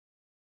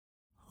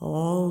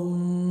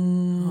Honestly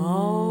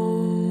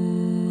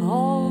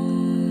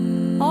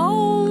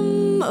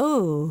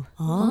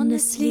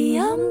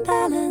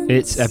Unbalanced.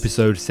 It's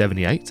episode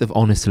 78 of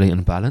Honestly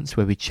Unbalanced,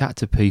 where we chat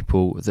to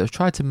people that have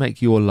tried to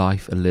make your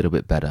life a little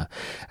bit better.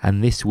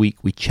 And this week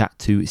we chat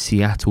to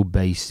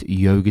Seattle-based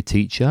yoga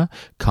teacher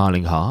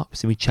Carling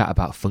Harps, and we chat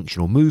about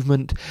functional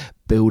movement,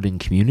 building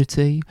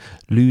community,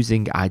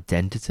 losing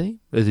identity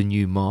as a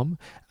new mom,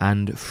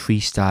 and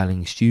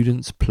freestyling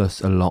students,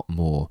 plus a lot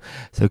more.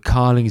 So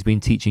Carling has been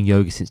teaching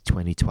yoga since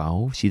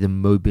 2012. She's a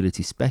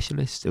mobility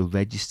specialist, a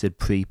registered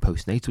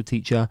pre-postnatal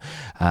teacher,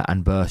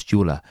 and birth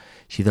doula.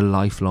 She's a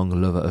lifelong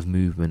lover of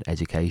movement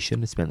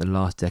education, has spent the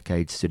last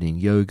decade studying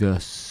yoga,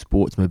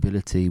 sports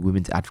mobility,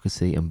 women's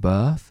advocacy and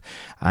birth,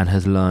 and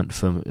has learnt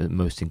from the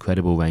most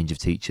incredible range of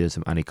teachers,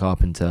 from Annie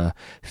Carpenter,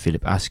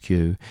 Philip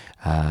Askew,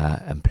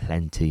 and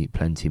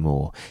plenty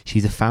more.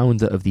 She's the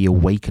founder of the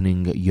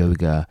Awakening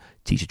Yoga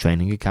Teacher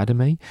Training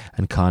Academy,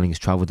 and Carling has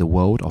travelled the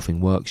world offering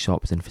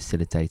workshops and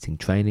facilitating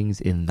trainings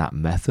in that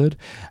method.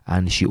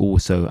 And she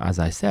also, as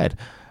I said,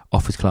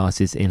 offers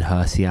classes in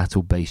her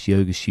Seattle-based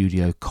yoga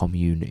studio,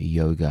 Commune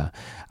Yoga.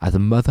 As a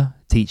mother,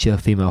 teacher,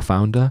 female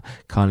founder,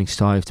 Carling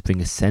strives to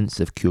bring a sense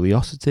of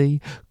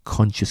curiosity,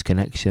 conscious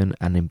connection,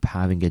 and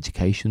empowering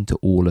education to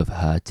all of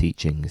her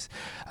teachings.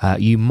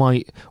 You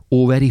might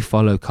already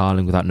follow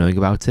Carling without knowing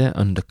about it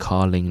under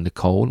Carling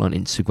Nicole on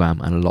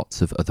Instagram and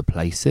lots of other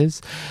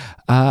places.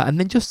 And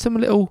then just some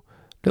little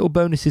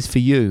bonuses for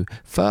you.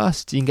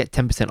 First, you can get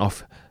 10%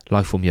 off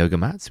Lifeform yoga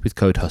mats with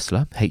code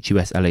HUSLER,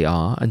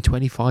 HUSLAR, and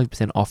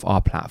 25% off our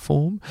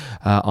platform,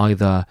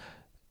 either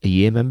a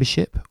year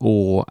membership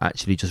or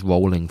actually just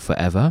rolling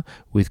forever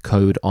with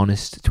code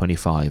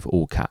HONEST25,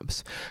 all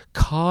caps.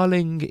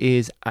 Carling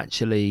is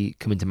actually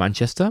coming to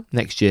Manchester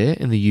next year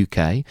in the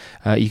UK.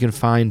 You can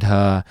find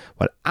her,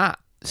 at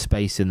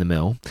Space in the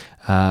Mill,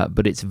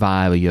 but it's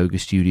via a yoga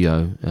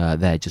studio.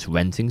 They're just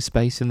renting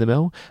space in the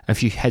mill. And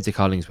if you head to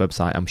Carling's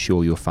website, I'm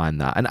sure you'll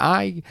find that. And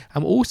I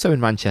am also in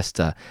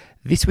Manchester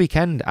this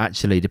weekend,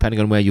 actually,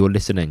 depending on where you're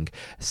listening.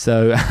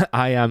 So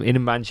I am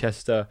in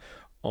Manchester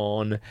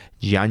on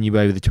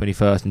January the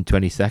 21st and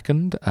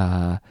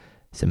 22nd.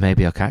 So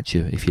maybe I'll catch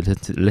you if you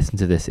listen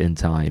to this in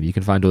time. You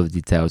can find all the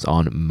details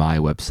on my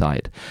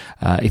website.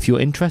 If you're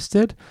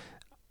interested,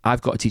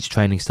 I've got a teacher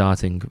training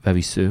starting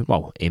very soon,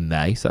 in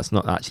May, so that's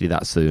not actually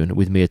that soon,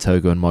 with Mia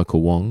Togo and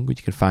Michael Wong, which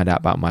you can find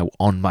out about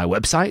on my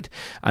website.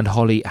 And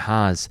Holly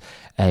has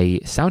a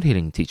sound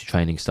healing teacher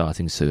training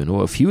starting soon,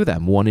 or a few of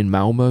them, one in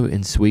Malmo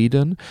in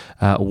Sweden,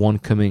 one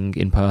coming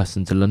in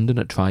person to London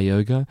at Tri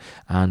Yoga,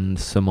 and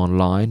some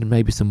online, and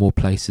maybe some more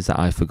places that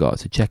I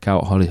forgot. So check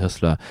out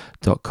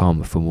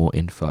hollyhustler.com for more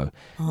info.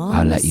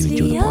 I'll let you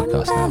enjoy the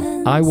podcast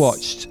now.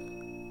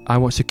 I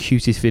watched the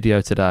cutest video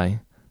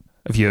today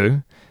of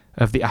you.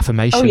 Of the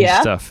affirmation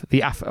stuff.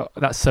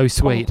 That's so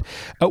sweet.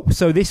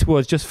 So this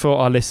was, just for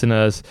our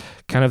listeners,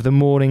 kind of the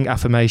morning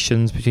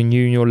affirmations between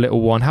you and your little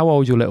one. How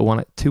old is your little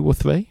one? 2 or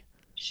 3?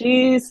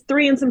 She's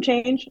 3 and some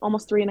change,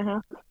 almost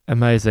 3.5.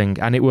 Amazing.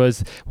 And what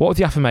was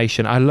the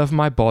affirmation? I love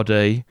my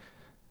body.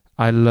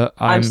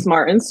 I'm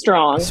smart and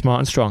strong. Smart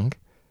and strong.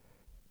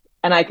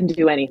 And I can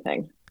do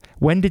anything.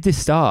 When did this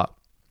start?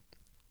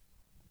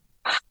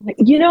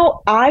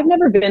 I've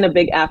never been a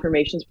big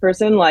affirmations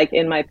person. Like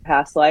in my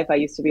past life, I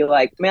used to be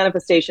like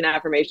manifestation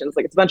affirmations.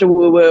 Like it's a bunch of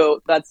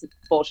woo-woo. That's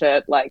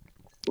bullshit. Like,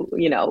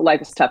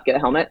 life is tough. Get a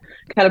helmet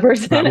kind of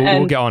person. Right,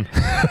 we'll get on.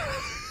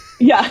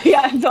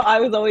 Yeah. So I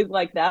was always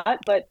like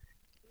that. But,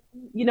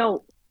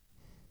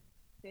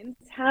 since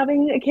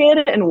having a kid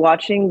and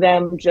watching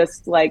them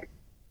just like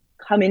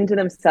come into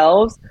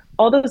themselves,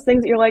 all those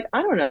things that you're like,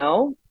 I don't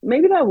know,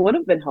 maybe that would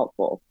have been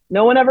helpful.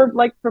 No one ever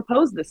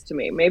proposed this to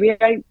me. Maybe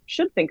I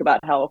should think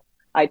about how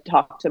I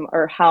talk to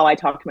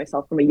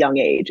myself from a young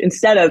age,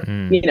 instead of,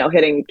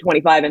 hitting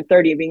 25 and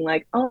 30 and being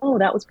like, oh,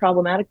 that was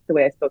problematic the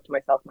way I spoke to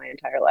myself my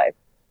entire life.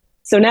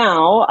 So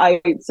now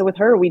with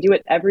her, we do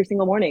it every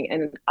single morning.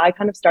 And I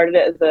kind of started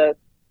it as a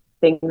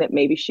thing that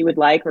maybe she would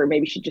like, or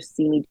maybe she'd just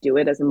see me do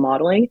it as a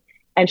modeling.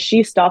 And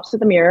she stops at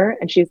the mirror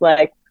and she's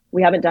like,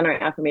 we haven't done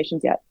our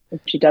affirmations yet.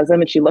 And she does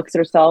them and she looks at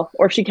herself,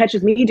 or she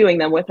catches me doing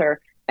them with her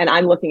and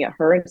I'm looking at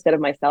her instead of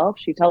myself.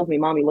 She tells me,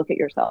 Mommy, look at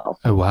yourself.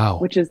 Oh, wow.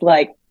 Which is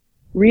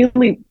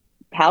really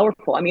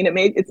powerful. I mean,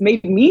 it's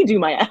made me do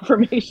my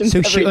affirmations.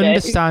 So she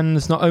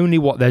understands not only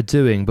what they're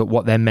doing, but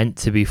what they're meant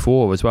to be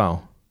for as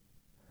well.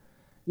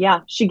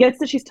 Yeah, she gets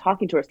that she's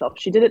talking to herself.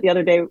 She did it the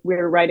other day. We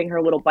were riding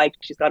her little bike.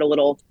 She's got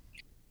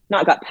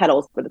not got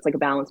pedals, but it's like a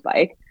balance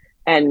bike.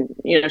 And,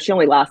 she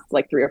only lasts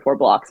 3 or 4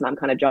 blocks and I'm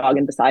kind of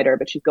jogging beside her,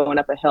 but she's going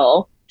up a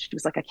hill. She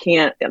was like, I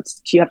can't,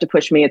 you have to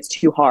push me. It's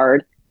too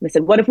hard. And I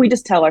said, what if we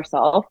just tell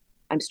ourselves,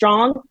 I'm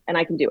strong and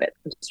I can do it.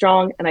 I'm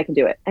strong and I can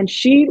do it. And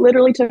she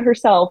literally took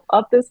herself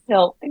up this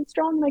hill. I'm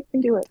strong and I can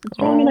do it. I'm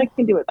strong and I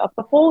can do it. Up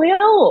the whole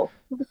hill.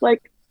 It was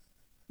like,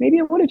 maybe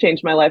it would have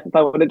changed my life if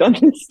I would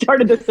have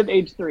started this at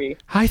age 3.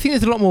 I think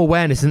there's a lot more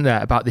awareness, isn't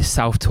there, about this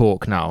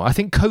self-talk now. I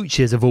think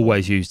coaches have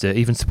always used it,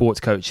 even sports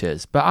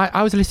coaches. But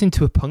I was listening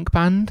to a punk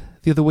band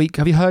the other week.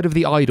 Have you heard of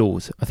the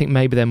Idols? I think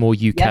maybe they're more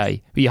UK, Yes.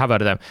 but you have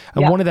heard of them.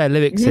 And one of their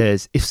lyrics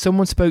is, if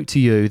someone spoke to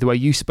you the way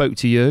you spoke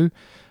to you,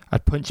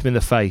 I'd punch them in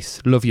the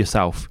face. Love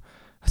yourself.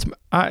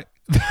 That's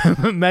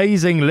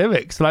amazing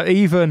lyrics. Like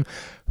even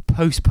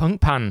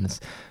post-punk bands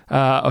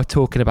are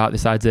talking about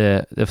this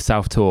idea of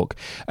self-talk.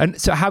 And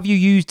so have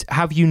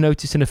you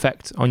noticed an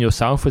effect on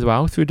yourself as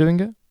well through doing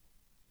it?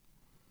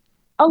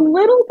 A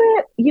little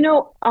bit.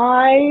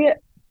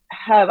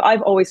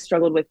 I've always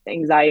struggled with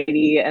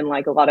anxiety and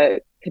like a lot of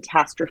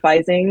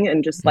catastrophizing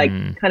and just like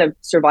kind of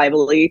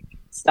survivally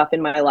stuff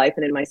in my life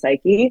and in my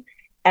psyche.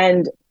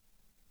 And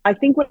I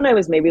think when I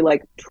was maybe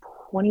like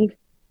 25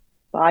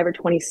 or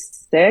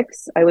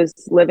 26, I was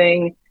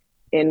living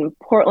in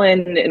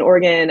Portland, in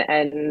Oregon,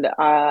 and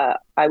I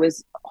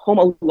was home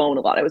alone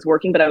a lot. I was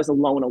working, but I was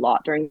alone a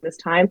lot during this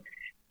time.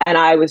 And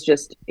I was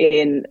just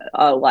in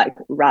a like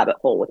rabbit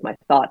hole with my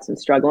thoughts and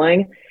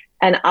struggling.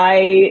 And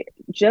I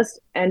just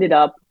ended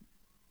up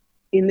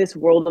in this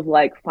world of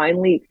like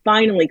finally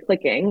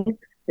clicking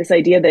this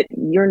idea that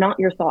you're not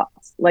your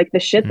thoughts. Like the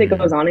shit that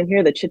goes on in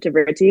here, the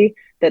chitta-vritti,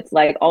 that's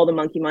like all the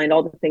monkey mind,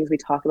 all the things we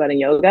talk about in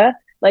yoga,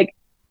 like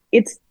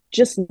it's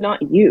just not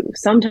you.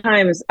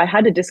 Sometimes I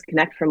had to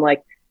disconnect from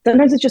like,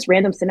 sometimes it's just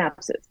random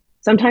synapses.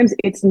 Sometimes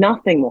it's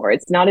nothing more.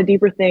 It's not a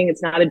deeper thing.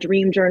 It's not a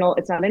dream journal.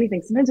 It's not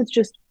anything. Sometimes it's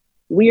just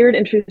weird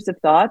intrusive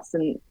thoughts.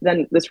 And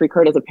then this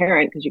recurred as a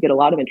parent, because you get a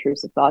lot of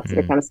intrusive thoughts that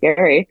are kind of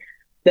scary,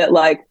 that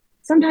like,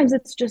 sometimes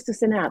it's just a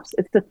synapse.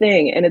 It's the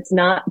thing. And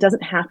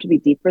doesn't have to be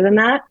deeper than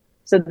that.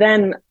 So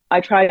then I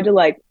tried to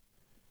like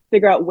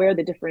figure out where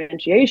the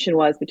differentiation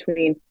was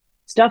between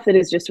stuff that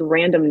is just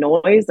random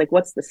noise, like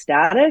what's the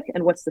static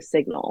and what's the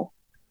signal.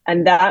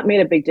 And that made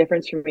a big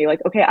difference for me. Like,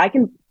 okay, I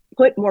can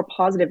put more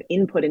positive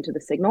input into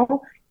the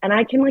signal, and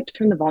I can like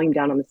turn the volume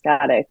down on the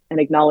static and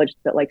acknowledge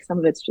that like some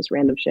of it's just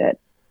random shit,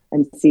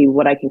 and see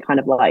what I can kind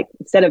of like,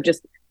 instead of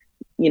just,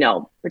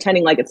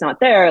 pretending like it's not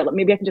there,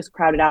 maybe I can just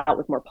crowd it out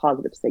with more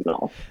positive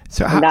signal.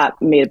 So that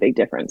made a big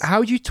difference.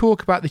 How do you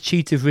talk about the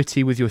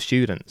chitta-vritti with your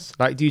students?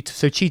 Like,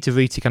 so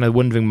chitta-vritti, kind of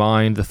wandering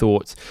mind, the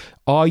thoughts,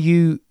 are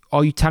you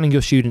telling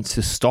your students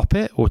to stop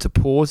it or to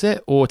pause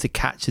it or to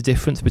catch the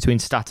difference between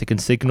static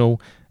and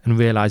signal and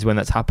realize when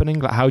that's happening?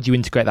 Like, how do you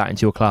integrate that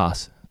into your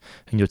class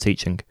and your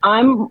teaching?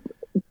 I'm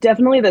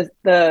definitely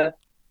the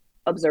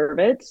observe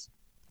it,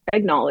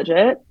 acknowledge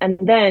it, and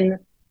then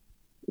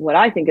what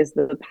I think is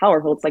the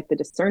powerful, it's like the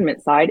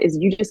discernment side, is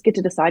you just get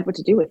to decide what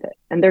to do with it.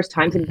 And there's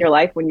times in your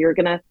life when you're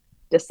going to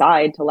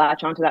decide to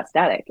latch onto that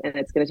static, and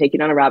it's going to take you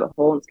down a rabbit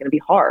hole, and it's going to be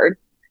hard.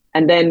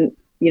 And then,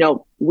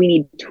 we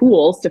need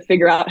tools to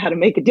figure out how to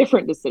make a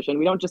different decision.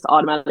 We don't just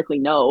automatically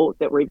know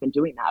that we're even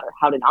doing that or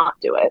how to not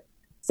do it.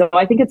 So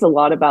I think it's a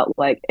lot about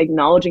like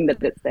acknowledging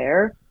that it's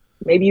there.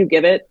 Maybe you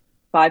give it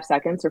 5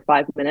 seconds or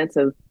 5 minutes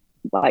of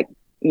like,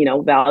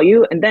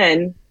 value, and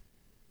then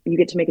you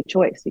get to make a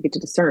choice. You get to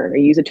discern, or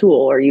you use a tool,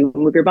 or you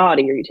move your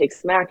body, or you take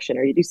some action,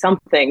 or you do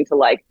something to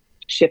like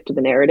shift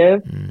the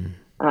narrative.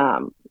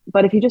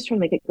 But if you just try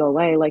to make it go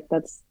away, like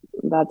that's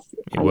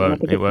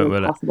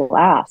impossible to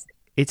ask.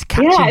 It's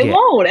catching it. Yeah, it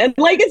won't. And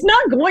like, it's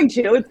not going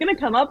to. It's going to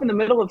come up in the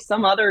middle of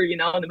some other, in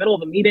the middle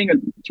of a meeting at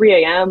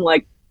 3 a.m.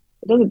 Like,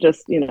 it doesn't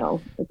just,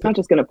 it's not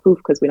just going to poof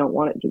because we don't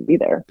want it to be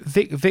there.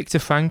 Viktor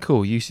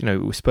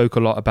Frankl, spoke a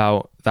lot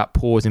about that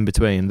pause in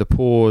between, the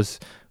pause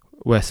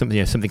where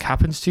something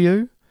happens to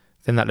you,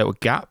 then that little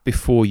gap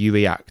before you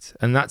react.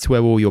 And that's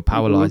where all your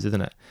power lies,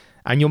 isn't it?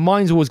 And your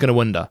mind's always going to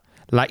wander.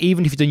 Like,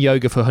 even if you've done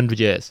yoga for 100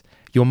 years,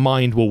 your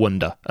mind will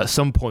wander. At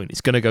some point,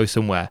 it's going to go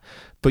somewhere,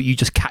 but you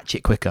just catch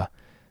it quicker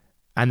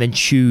and then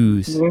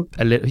choose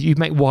a little. You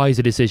make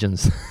wiser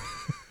decisions.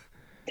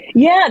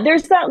 Yeah,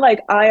 there's that,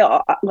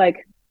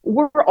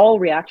 we're all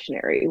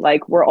reactionary.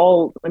 Like,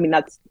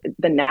 that's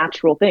the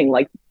natural thing.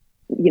 Like,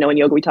 in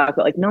yoga, we talk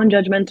about like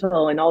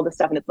non-judgmental and all this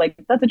stuff. And it's like,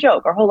 that's a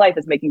joke. Our whole life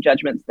is making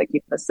judgments that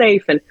keep us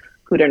safe and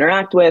who to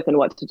interact with and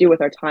what to do with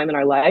our time and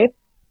our life.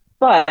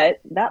 But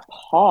that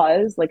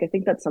pause, like, I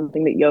think that's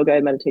something that yoga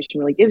and meditation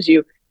really gives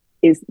you,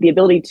 is the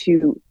ability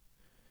to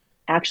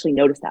actually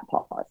notice that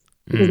pause.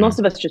 Because most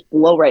of us just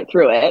blow right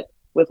through it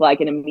with like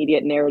an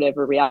immediate narrative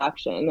or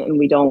reaction. And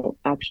we don't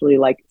actually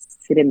like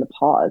sit in the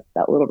pause,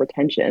 that little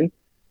retention.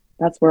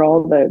 That's where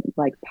all the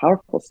like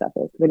powerful stuff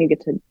is. Then you get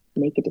to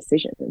make a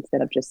decision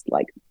instead of just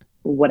like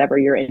whatever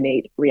your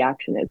innate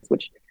reaction is,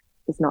 which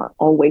is not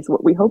always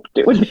what we hoped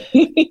it would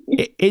be.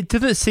 It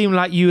doesn't seem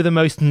like you were the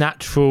most not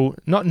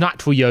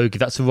natural yogi,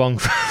 that's the wrong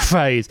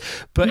phrase,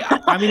 but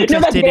I'm interested no,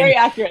 that's very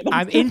accurate.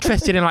 I'm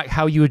interested in like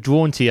how you were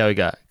drawn to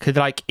yoga, because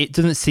like it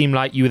doesn't seem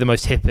like you were the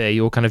most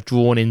hippie or kind of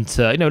drawn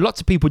into,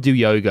 lots of people do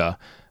yoga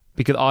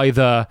because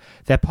either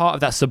they're part of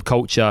that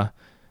subculture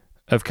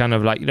of kind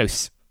of like,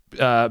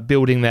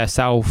 building their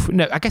self.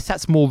 No, I guess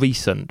that's more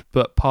recent,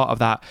 but part of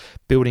that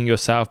building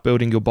yourself,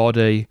 building your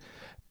body.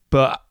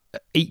 But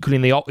equally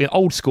in the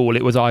old school,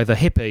 it was either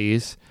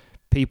hippies,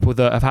 people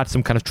that have had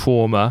some kind of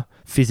trauma,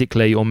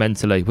 physically or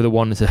mentally were the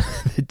ones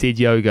that did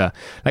yoga.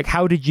 Like,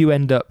 how did you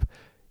end up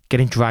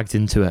getting dragged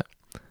into it?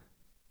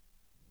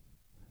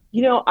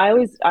 You know,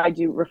 I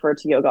do refer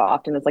to yoga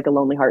often as like a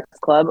lonely hearts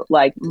club.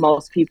 Like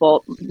most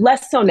people,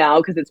 less so now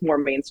because it's more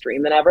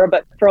mainstream than ever.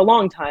 But for a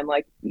long time,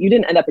 like you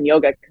didn't end up in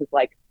yoga because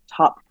like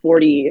top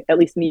 40, at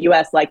least in the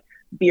US, like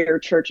beer,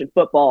 church, and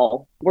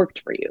football worked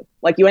for you.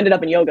 Like you ended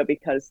up in yoga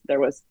because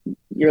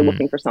you're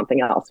looking for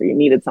something else or you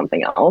needed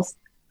something else.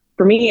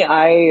 For me,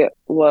 I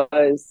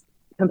was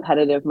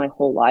competitive my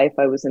whole life.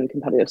 I was in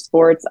competitive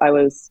sports. I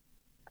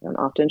don't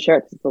often share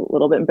it because it's a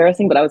little bit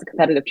embarrassing, but I was a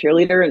competitive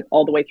cheerleader and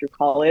all the way through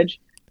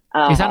college.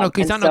 Is that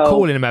not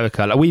cool in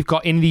America? Like we've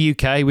got in the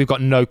UK, we've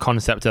got no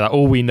concept of that.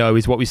 All we know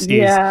is what we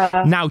see is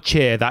Now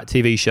Cheer, that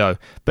TV show.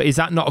 But is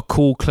that not a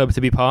cool club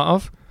to be part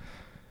of?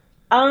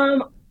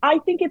 I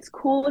think it's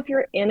cool if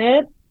you're in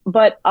it,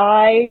 but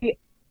I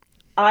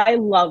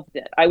loved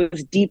it. I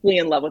was deeply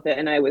in love with it,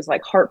 and I was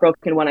like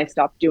heartbroken when I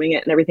stopped doing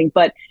it and everything.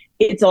 But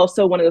it's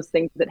also one of those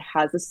things that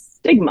has a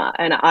stigma,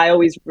 and I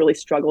always really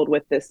struggled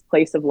with this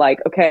place of like,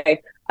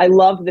 okay, I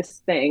love this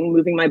thing,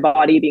 moving my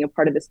body, being a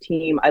part of this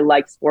team. I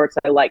like sports.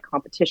 I like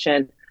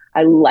competition.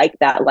 I like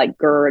that like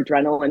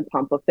adrenaline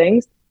pump of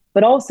things.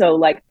 But also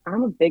like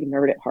I'm a big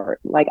nerd at heart.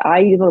 Like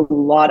I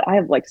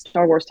have like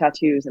Star Wars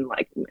tattoos and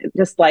like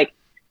just like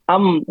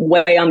I'm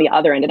way on the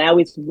other end. And I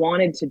always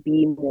wanted to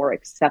be more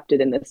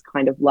accepted in this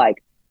kind of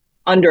like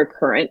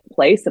undercurrent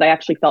place that I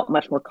actually felt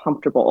much more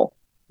comfortable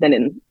than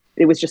in.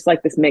 It was just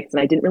like this mix,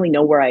 and I didn't really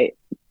know where I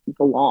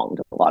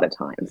belonged a lot of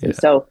times. Yeah. And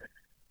so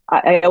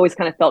I always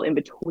kind of felt in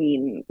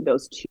between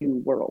those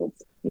two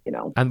worlds, you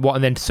know. And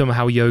then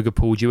somehow yoga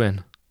pulled you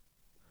in?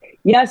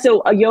 Yeah,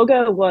 so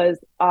yoga was,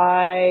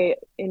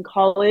 in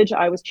college,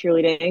 I was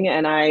cheerleading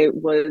and I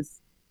was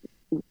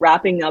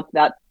wrapping up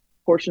that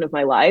portion of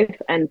my life.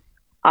 And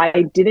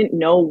I didn't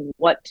know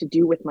what to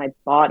do with my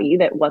body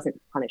that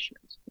wasn't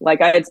punishment.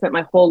 Like I had spent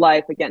my whole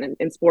life, again,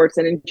 in sports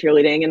and in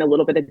cheerleading and a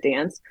little bit of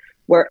dance,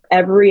 where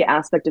every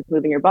aspect of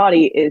moving your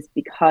body is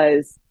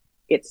because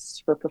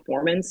it's for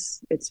performance.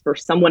 It's for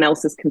someone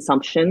else's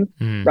consumption,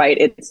 right?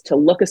 It's to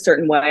look a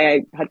certain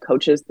way. I had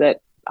coaches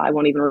that I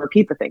won't even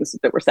repeat the things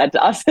that were said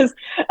to us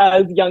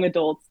as young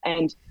adults.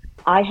 And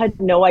I had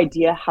no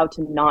idea how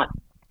to not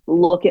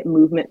look at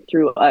movement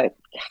through a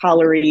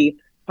calorie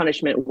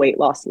punishment weight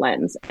loss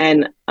lens.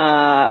 And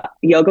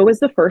yoga was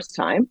the first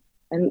time,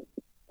 and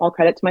all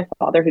credit to my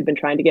father who'd been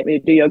trying to get me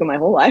to do yoga my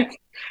whole life.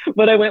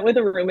 But I went with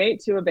a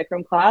roommate to a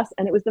Bikram class,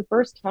 and it was the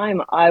first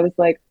time I was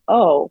like,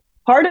 oh,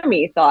 part of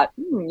me thought,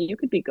 you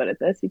could be good at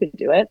this, you could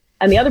do it.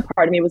 And the other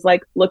part of me was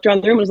like, looked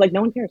around the room and was like,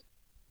 no one cares.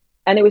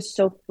 And it was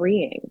so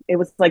freeing. It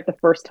was like the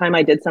first time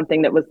I did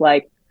something that was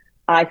like,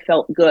 I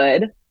felt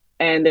good.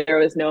 And there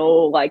was no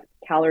like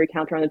calorie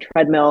counter on the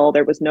treadmill.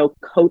 There was no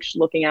coach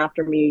looking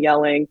after me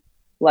yelling.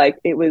 Like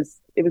it was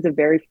a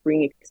very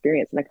freeing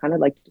experience. And I kind of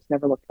like just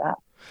never looked back.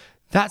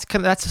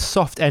 That's a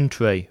soft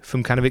entry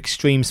from kind of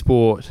extreme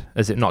sport,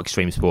 not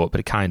extreme sport,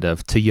 but kind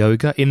of to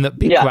yoga in that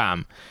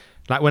Bikram.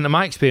 Like when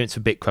my experience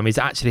with Bikram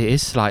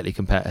is slightly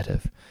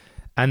competitive.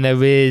 And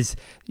there is,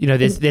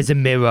 there's a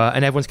mirror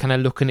and everyone's kind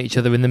of looking at each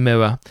other in the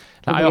mirror.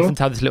 Like I often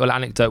tell this little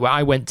anecdote where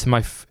I went to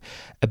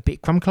a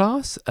Bikram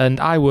class and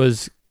I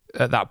was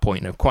at that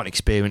point, quite an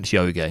experienced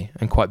yogi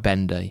and quite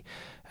bendy.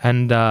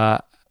 And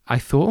I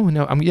thought, I'm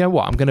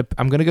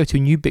gonna go to a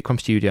new Bikram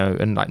studio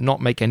and like not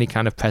make any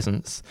kind of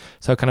presence.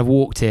 So I kind of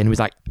walked in with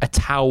like a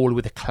towel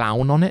with a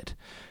clown on it.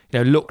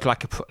 Looked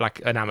like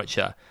an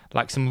amateur,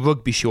 like some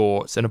rugby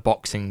shorts and a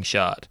boxing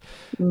shirt.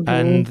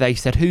 And they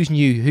said, "Who's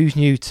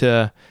new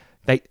to?"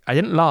 I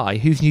didn't lie.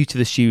 Who's new to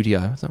the studio?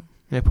 I was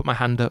like, put my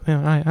hand up.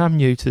 I'm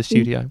new to the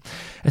studio.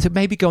 And said,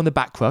 maybe go on the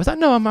back row. I was like,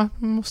 no,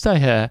 I'll stay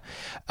here.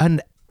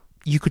 And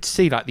you could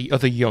see like the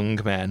other young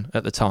men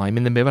at the time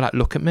in the mirror, like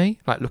look at me,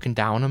 like looking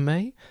down on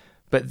me.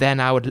 But then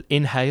I would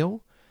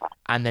inhale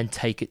and then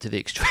take it to the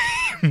extreme.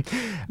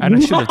 And I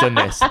shouldn't have done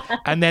this.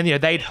 And then,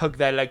 they'd hug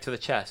their leg to the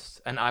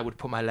chest and I would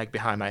put my leg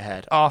behind my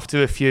head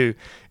after a few.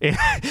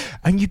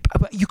 And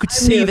you could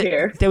see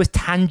that there was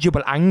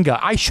tangible anger.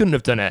 I shouldn't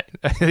have done it.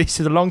 This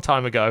is a long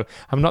time ago.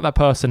 I'm not that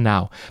person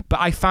now.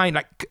 But I find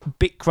like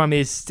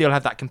Bikram still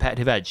have that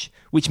competitive edge,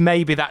 which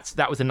maybe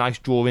that was a nice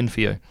draw in for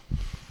you. It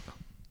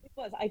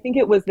was. I think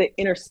it was the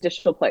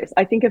interstitial place.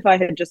 I think if I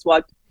had just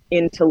walked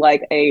into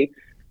like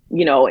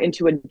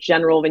into a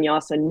general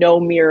vinyasa, no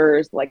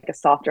mirrors, like a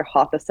softer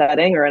hatha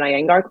setting or an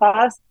Iyengar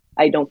class,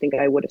 I don't think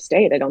I would have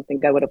stayed. I don't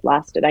think I would have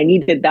lasted. I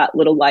needed that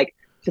little like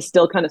to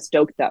still kind of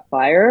stoke that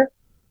fire.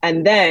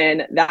 And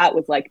then that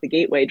was like the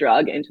gateway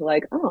drug into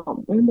like,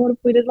 oh, what if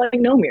we did like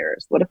no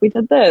mirrors? What if we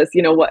did this?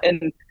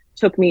 And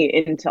took me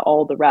into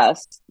all the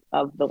rest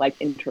of the like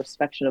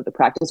introspection of the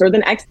practice or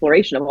then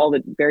exploration of all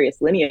the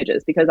various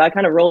lineages, because I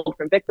kind of rolled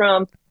from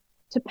Bikram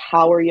to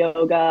power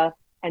yoga.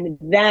 And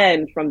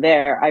then from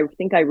there, I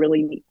think I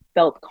really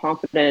felt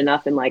confident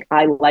enough in like,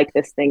 I like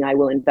this thing. I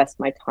will invest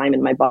my time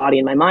and my body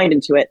and my mind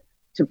into it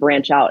to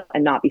branch out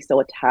and not be so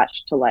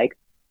attached to like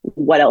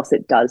what else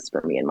it does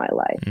for me in my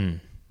life.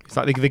 It's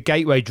like the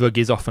gateway drug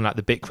is often like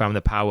the Bikram,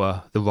 the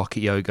power, the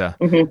rocket yoga.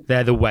 Mm-hmm.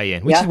 They're the way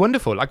in, which is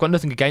wonderful. I've got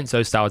nothing against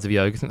those styles of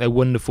yoga. I think they're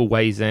wonderful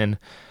ways in,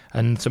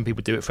 and some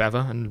people do it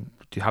forever and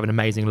do have an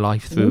amazing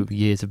life through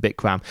years of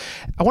Bikram.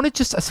 I wanted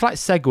just a slight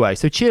segue.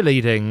 So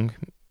cheerleading,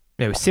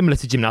 similar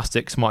to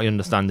gymnastics, from what I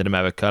understand in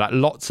America, like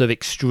lots of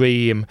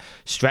extreme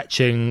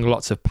stretching,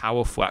 lots of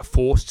powerful, like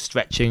forced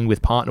stretching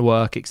with partner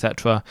work,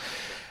 etc.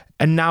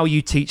 And now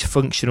you teach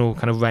functional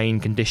kind of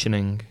range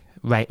conditioning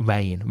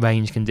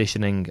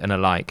and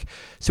alike.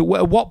 So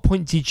at what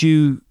point did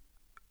you,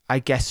 I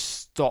guess,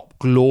 stop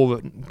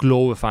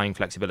glorifying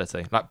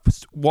flexibility? Like,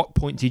 what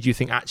point did you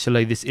think,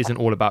 actually, this isn't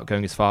all about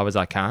going as far as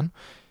I can?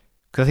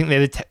 Because I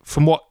think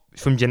from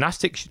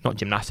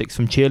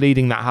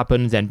cheerleading that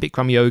happens, then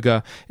Bikram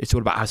yoga, it's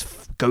all about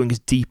going as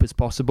deep as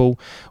possible.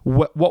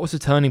 What was the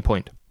turning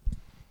point?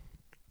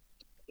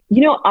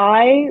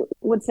 I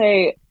would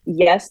say,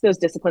 yes, those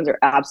disciplines are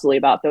absolutely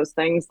about those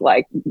things,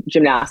 like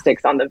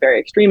gymnastics on the very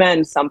extreme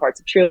end, some parts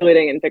of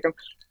cheerleading and Bikram.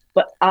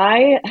 But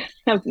I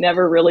have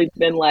never really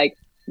been like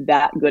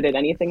that good at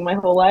anything my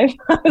whole life.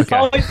 I was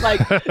always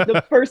like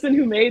the person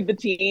who made the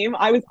team.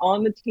 I was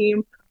on the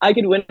team. I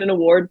could win an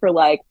award for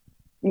like,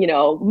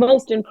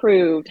 most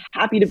improved,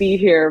 happy to be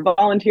here,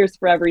 volunteers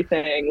for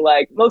everything,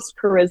 like most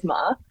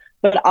charisma.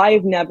 But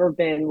I've never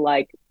been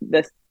like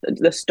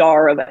the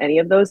star of any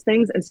of those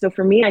things. And so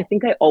for me, I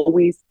think I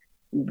always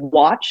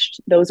watched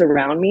those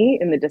around me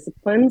in the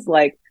disciplines.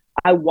 Like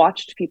I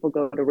watched people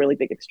go to really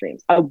big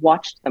extremes. I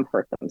watched them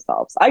hurt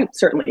themselves. I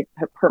certainly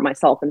have hurt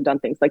myself and done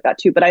things like that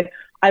too. But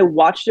I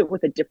watched it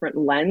with a different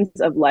lens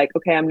of like,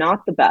 okay, I'm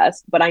not the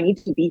best, but I need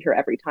to be here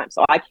every time.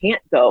 So I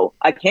can't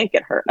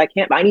get hurt. I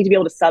need to be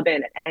able to sub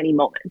in at any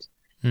moment.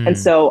 And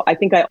so I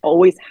think I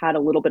always had a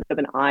little bit of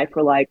an eye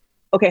for like,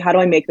 okay, how do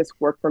I make this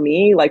work for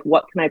me? Like,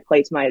 what can I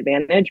play to my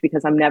advantage?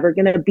 Because I'm never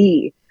going to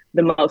be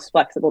the most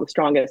flexible, the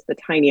strongest, the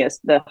tiniest,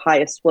 the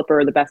highest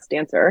flipper, the best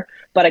dancer,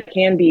 but I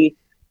can be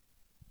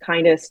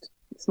kindest,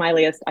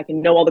 smiliest. I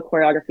can know all the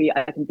choreography.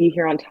 I can be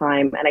here on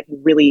time, and I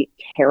can really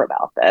care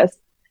about this.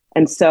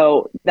 And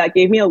so that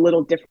gave me a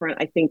little different,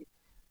 I think,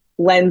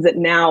 lens that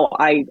now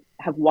I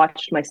have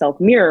watched myself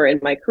mirror in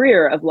my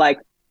career of like,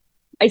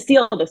 I see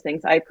all those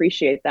things. I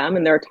appreciate them.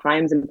 And there are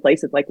times and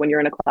places like when you're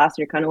in a class and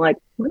you're kind of like,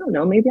 I don't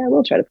know, maybe I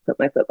will try to put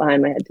my foot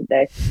behind my head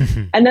today.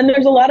 And then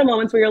there's a lot of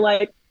moments where you're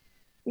like,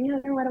 yeah,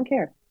 no, I don't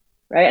care.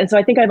 Right. And so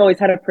I think I've always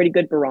had a pretty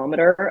good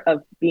barometer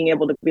of being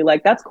able to be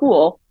like, that's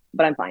cool,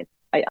 but I'm fine.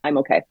 I'm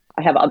okay.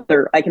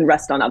 I can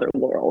rest on other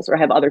laurels, or I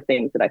have other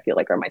things that I feel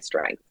like are my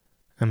strength.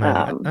 That's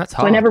hard.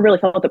 So I never really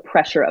felt the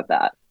pressure of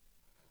that.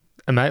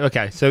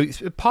 Okay, so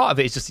part of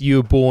it is just you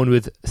were born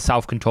with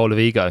self-control of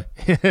ego,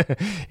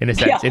 in a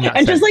sense.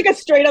 And just like a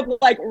straight up,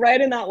 like right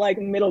in that like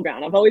middle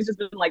ground. I've always just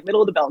been like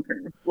middle of the bell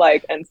curve,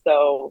 like, and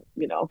so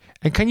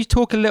And can you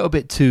talk a little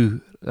bit to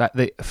like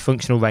the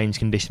functional range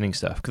conditioning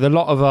stuff? Because a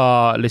lot of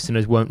our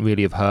listeners won't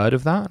really have heard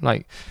of that.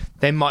 Like,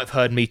 they might have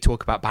heard me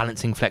talk about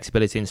balancing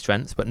flexibility and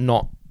strengths, but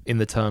not in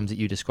the terms that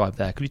you described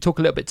there. Could you talk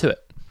a little bit to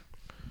it?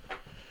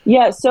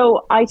 Yeah,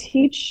 so I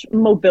teach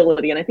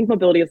mobility, and I think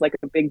mobility is like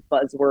a big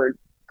buzzword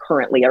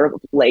currently, or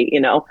late,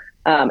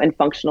 and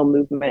functional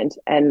movement.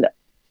 And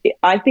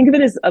I think of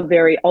it as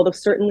although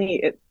certainly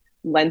it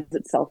lends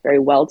itself very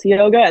well to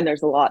yoga, and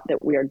there's a lot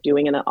that we are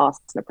doing in an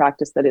asana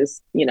practice that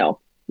is,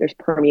 there's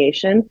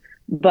permeation,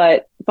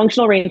 but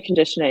functional range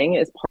conditioning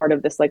is part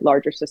of this like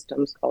larger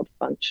systems called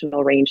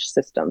functional range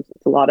systems.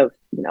 It's a lot of,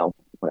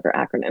 whatever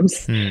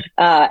acronyms,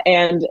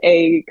 and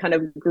a kind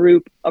of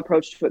group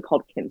approach to it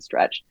called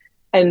Kinstretch.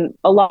 And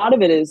a lot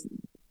of it is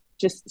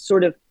just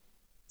sort of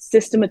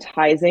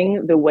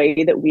systematizing the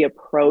way that we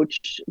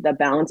approach the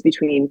balance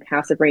between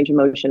passive range of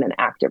motion and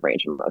active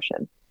range of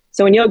motion.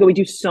 So in yoga, we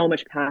do so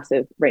much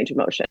passive range of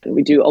motion.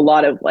 We do a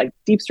lot of like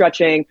deep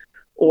stretching,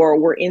 or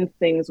we're in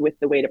things with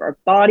the weight of our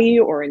body,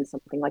 or in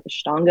something like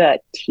Ashtanga, a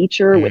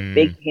teacher with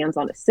big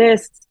hands-on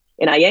assists.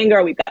 In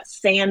Iyengar, we've got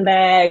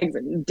sandbags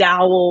and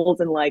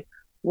dowels, and like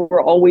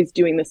we're always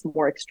doing this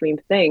more extreme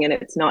thing. And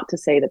it's not to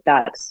say that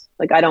that's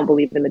like, I don't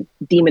believe in the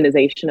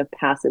demonization of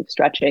passive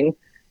stretching,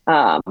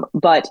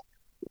 but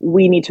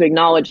we need to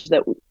acknowledge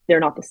that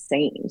they're not the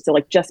same. So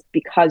like, just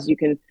because you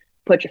can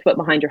put your foot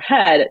behind your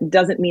head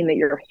doesn't mean that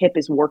your hip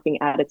is working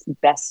at its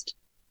best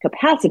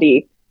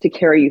capacity to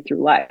carry you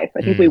through life.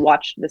 I think we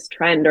watched this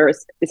trend, or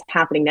is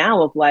happening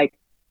now, of like,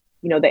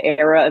 the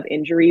era of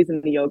injuries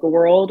in the yoga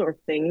world, or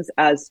things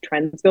as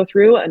trends go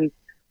through. And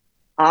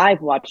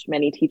I've watched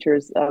many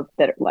teachers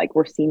that like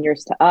were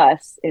seniors to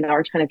us in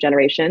our kind of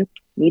generation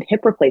need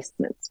hip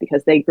replacements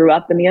because they grew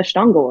up in the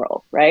Ashtanga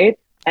world, right?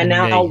 And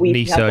now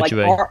we have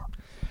surgery. Like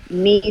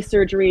knee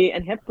surgery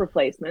and hip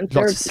replacements.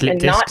 Lots of slip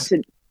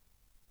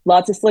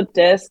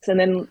discs. And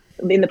then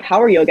in the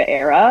power yoga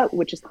era,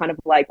 which is kind of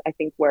like, I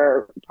think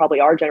where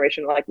probably our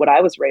generation, like what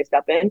I was raised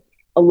up in,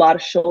 a lot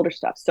of shoulder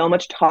stuff, so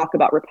much talk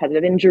about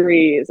repetitive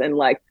injuries and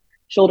like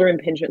shoulder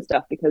impingement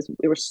stuff, because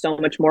there was so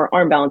much more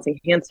arm balancing,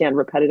 handstand,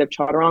 repetitive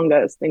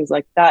chaturangas, things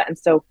like that. And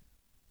so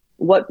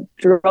what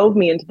drove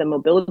me into the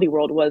mobility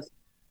world was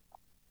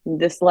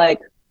this like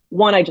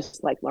one, I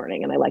just like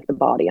learning and I like the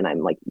body and I'm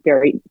like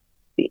very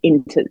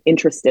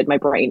interested. My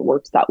brain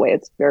works that way.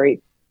 It's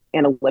very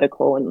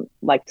analytical and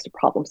likes to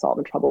problem solve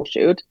and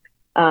troubleshoot.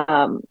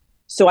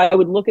 So I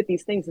would look at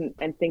these things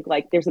and think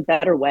like, there's a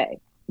better way.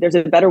 There's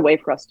a better way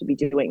for us to be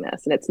doing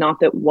this. And it's not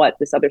that what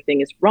this other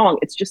thing is wrong.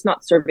 It's just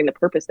not serving the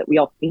purpose that we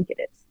all think it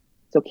is.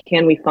 So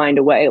can we find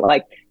a way?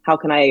 Like, how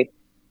can I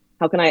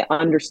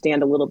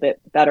understand a little bit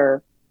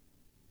better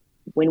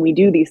when we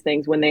do these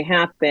things, when they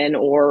happen,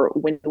 or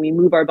when we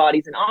move our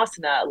bodies in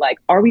asana, like,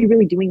 are we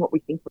really doing what we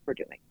think we're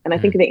doing? And I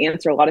think the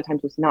answer a lot of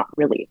times was not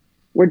really.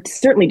 We're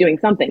certainly doing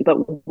something, but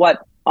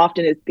what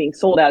often is being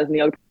sold as in the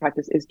yoga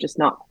practice is just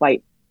not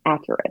quite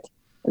accurate.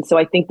 And so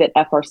I think that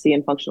FRC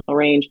and functional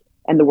range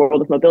and the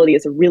world of mobility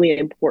is a really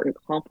important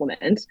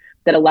complement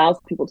that allows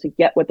people to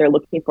get what they're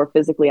looking for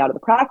physically out of the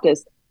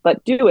practice,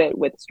 but do it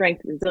with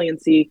strength,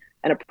 resiliency,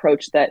 an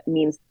approach that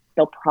means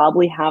they'll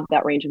probably have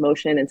that range of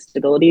motion and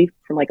stability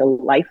from like a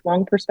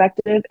lifelong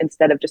perspective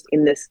instead of just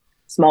in this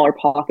smaller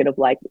pocket of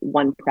like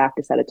one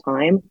practice at a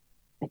time.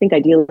 I think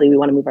ideally we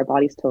want to move our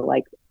bodies to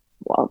like,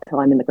 well, till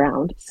I'm in the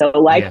ground. So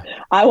like,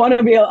 I want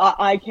to be,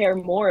 I care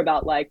more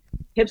about like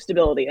hip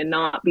stability and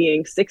not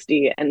being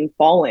 60 and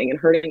falling and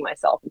hurting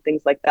myself and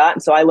things like that.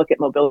 And so I look at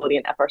mobility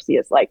and FRC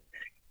as like,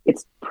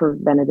 it's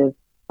preventative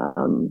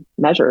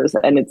measures.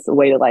 And it's a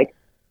way to like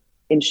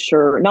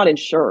not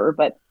ensure,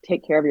 but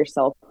take care of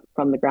yourself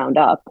from the ground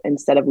up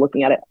instead of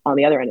looking at it on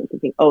the other end and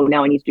thinking, oh,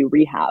 now I need to do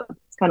rehab.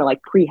 It's kind of like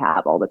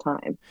prehab all the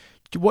time.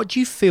 What do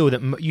you feel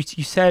that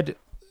you said,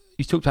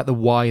 you talked about the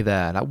why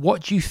there. Like,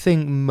 what do you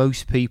think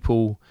most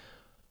people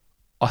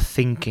are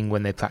thinking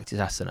when they practice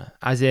asana?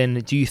 As in,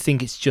 do you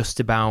think it's just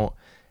about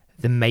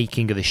the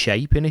making of the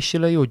shape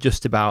initially, or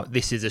just about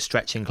this is a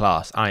stretching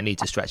class, I need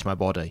to stretch my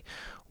body?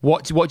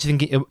 What do you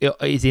think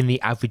is in the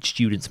average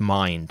student's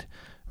mind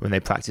when they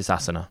practice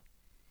asana?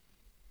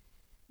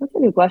 That's a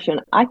good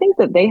question. I think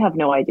that they have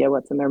no idea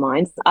what's in their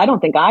minds. I don't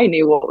think I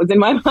knew what was in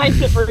my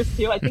mind at first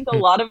too. I think a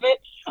lot of it,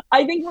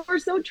 I think we're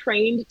so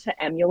trained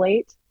to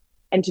emulate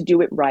and to do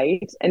it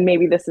right. And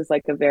maybe this is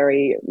like a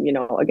very,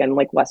 again,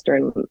 like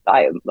Western,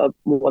 I'm a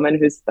woman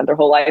who's spent their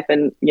whole life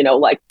in,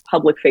 like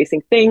public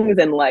facing things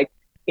and like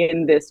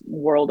in this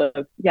world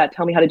of,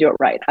 tell me how to do it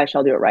right. I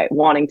shall do it right.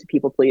 Wanting to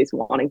people please,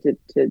 wanting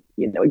to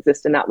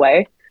exist in that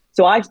way.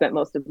 So I've spent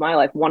most of my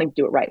life wanting to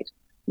do it right.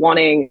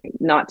 Wanting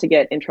not to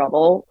get in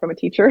trouble from a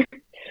teacher,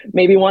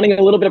 maybe wanting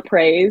a little bit of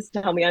praise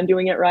to tell me I'm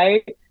doing it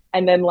right,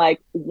 and then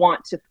like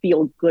want to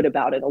feel good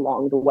about it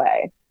along the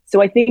way. So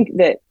I think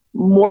that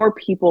more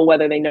people,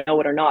 whether they know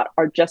it or not,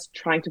 are just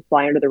trying to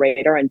fly under the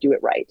radar and do it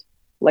right.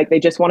 Like they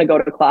just want to go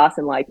to class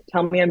and like,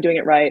 tell me I'm doing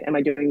it right. Am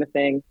I doing the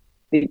thing?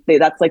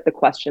 That's like the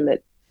question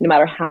that no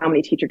matter how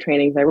many teacher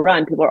trainings I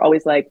run, people are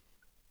always like,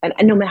 and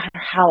no matter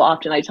how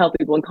often I tell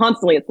people and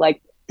constantly, it's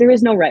like, there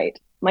is no right.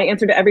 My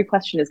answer to every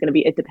question is going to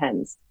be, it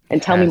depends,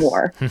 and tell me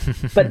more.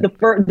 But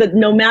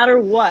no matter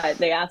what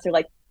they ask, they're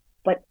like,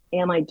 but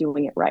am I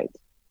doing it right?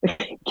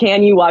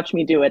 Can you watch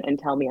me do it and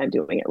tell me I'm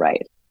doing it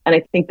right? And I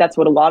think that's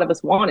what a lot of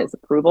us want, is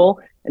approval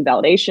and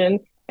validation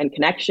and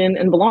connection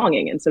and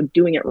belonging. And so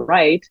doing it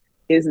right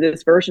is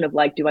this version of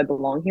like, do I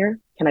belong here?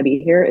 Can I be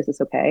here? Is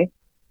this okay?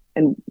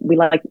 And we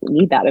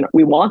need that. And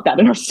we want that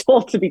in our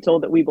soul, to be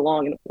told that we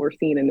belong and we're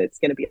seen and it's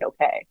going to be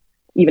okay.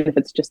 Even if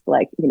it's just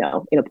like, in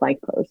a plank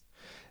pose.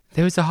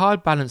 There is a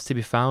hard balance to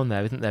be found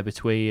there, isn't there,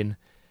 between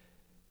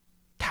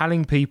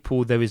telling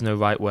people there is no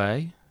right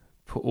way,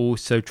 but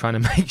also trying to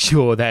make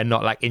sure they're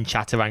not like in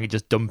chaturanga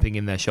just dumping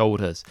in their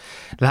shoulders.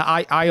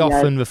 Like I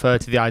often refer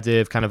to the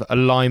idea of kind of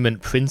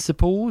alignment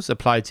principles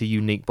applied to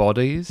unique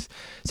bodies.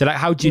 So like,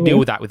 how do you deal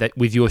with that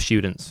with your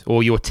students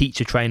or your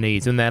teacher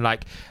trainees? And they're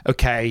like,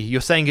 okay,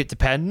 you're saying it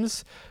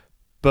depends,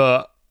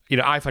 but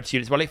I've had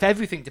students, well, if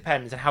everything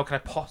depends, then how can I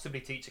possibly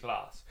teach a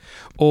class?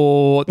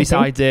 Or this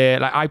idea,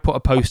 like I put a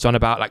post on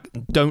about like,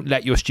 don't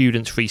let your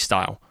students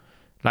freestyle.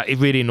 Like it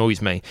really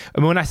annoys me. I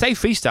mean, when I say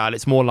freestyle,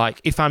 it's more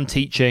like if I'm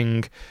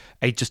teaching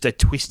just a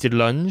twisted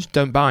lunge,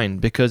 don't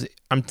bind, because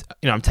I'm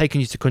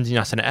taking you to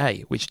Kundinyasana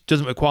A, which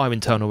doesn't require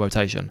internal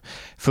rotation,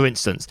 for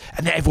instance.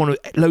 And then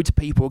loads of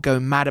people are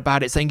going mad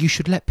about it, saying you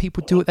should let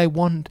people do what they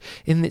want,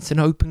 and it's an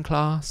open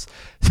class.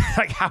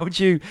 Like, how would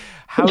you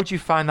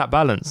find that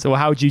balance, or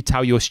how would you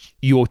tell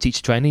your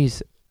teacher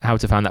trainees how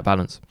to find that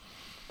balance?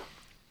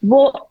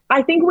 Well,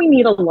 I think we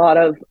need a lot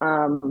of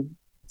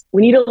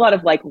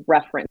like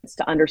reference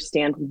to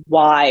understand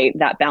why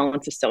that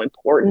balance is so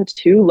important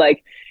too.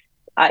 Like,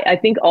 I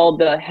think all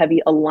the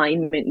heavy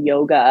alignment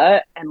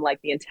yoga and like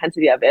the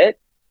intensity of it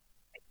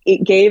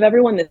gave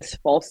everyone this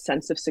false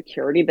sense of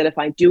security that if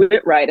I do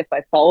it right, if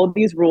I follow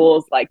these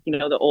rules, like,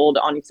 the old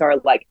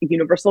Anusara, like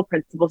universal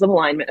principles of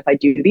alignment, if I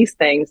do these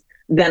things,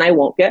 then I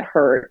won't get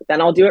hurt.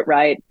 Then I'll do it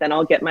right. Then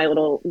I'll get my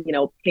little,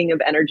 ping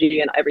of energy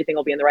and everything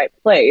will be in the right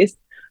place.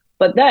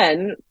 But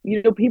then,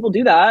 people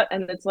do that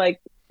and it's like,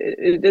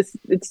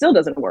 it still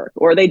doesn't work,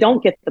 or they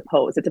don't get the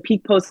pose. It's a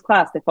peak pose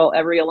class. They follow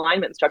every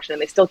alignment instruction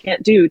and they still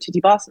can't do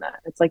Titibhasana.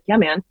 It's like, yeah,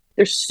 man,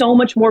 there's so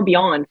much more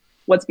beyond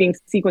what's being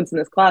sequenced in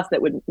this class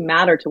that would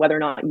matter to whether or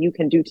not you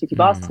can do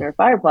Titibhasana or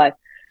Firefly.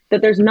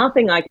 that there's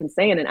nothing I can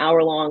say in an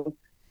hour-long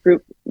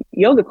group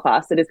yoga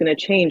class that is going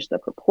to change the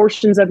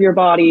proportions of your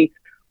body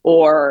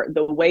or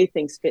the way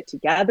things fit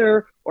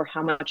together or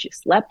how much you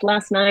slept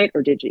last night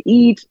or did you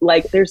eat.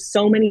 Like there's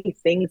so many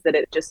things that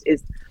it just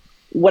is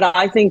what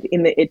I think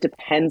it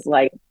depends,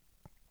 like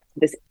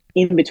this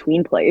in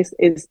between place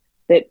is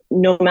that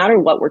no matter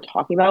what we're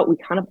talking about, we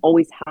kind of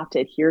always have to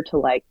adhere to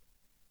like,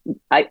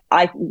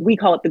 we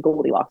call it the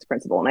Goldilocks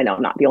principle. And I know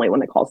I'm not the only one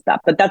that calls it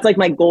that, but that's like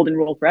my golden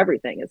rule for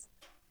everything is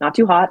not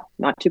too hot,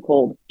 not too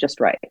cold, just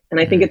right. And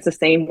I think it's the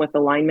same with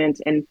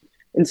alignment and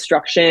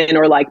instruction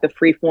or like the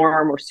free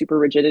form or super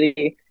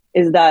rigidity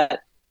is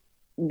that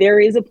there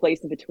is a place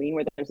in between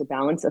where there's a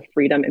balance of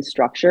freedom and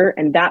structure.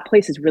 And that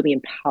place is really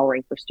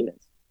empowering for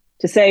students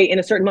to say in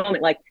a certain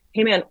moment, like,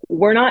 hey man,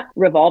 we're not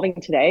revolving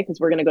today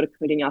because we're going to go to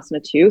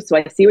Kundalini 2. So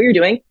I see what you're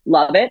doing.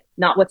 Love it.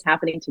 Not what's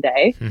happening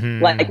today.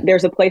 Like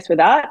there's a place for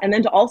that. And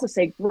then to also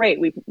say, great,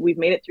 we've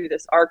made it through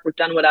this arc. We've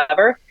done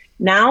whatever.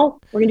 Now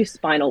we're going to do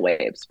spinal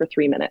waves for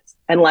 3 minutes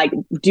and like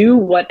do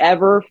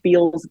whatever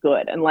feels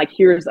good. And like,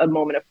 here's a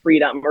moment of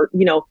freedom or,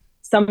 you know,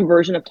 some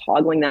version of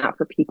toggling that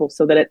for people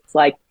so that it's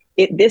like,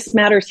 this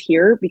matters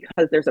here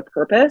because there's a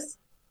purpose.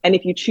 And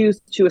if you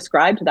choose to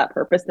ascribe to that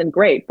purpose, then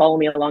great, follow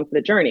me along for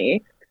the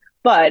journey.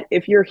 But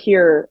if you're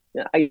here,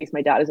 I use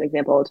my dad as an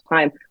example all the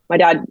time. My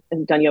dad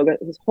has done yoga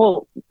his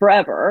whole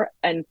forever.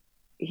 And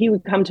he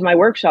would come to my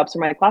workshops or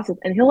my classes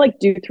and he'll like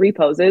do 3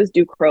 poses,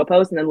 do crow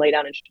pose, and then lay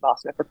down in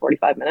Shavasana for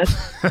 45 minutes.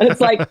 And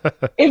it's like,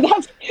 if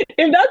that's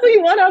what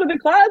you want out of the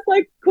class,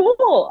 like,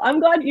 cool. I'm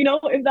glad, you know,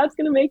 if that's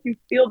going to make you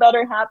feel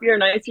better, happier,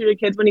 nicer to your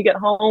kids when you get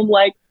home,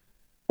 like,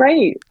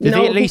 great. Did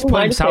he at least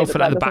put himself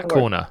at the back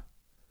corner?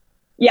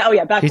 Yeah, oh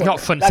yeah, back He's corner. not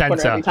front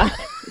center.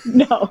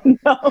 No.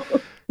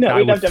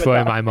 I would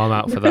throw my mom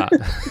out for that.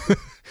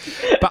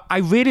 But I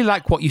really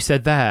like what you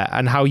said there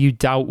and how you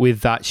dealt with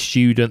that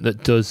student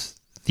that does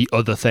the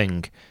other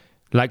thing.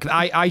 Like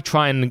I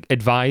try and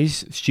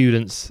advise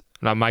students,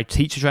 like my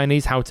teacher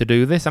trainees, how to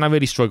do this, and I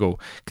really struggle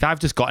because I've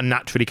just got a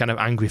naturally kind of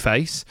angry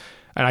face.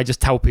 And I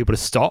just tell people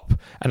to stop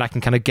and I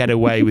can kind of get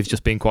away with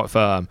just being quite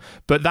firm.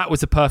 But that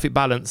was a perfect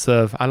balance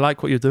of, I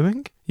like what you're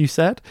doing, you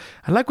said.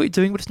 I like what you're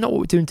doing, but it's not what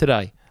we're doing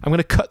today. I'm going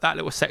to cut that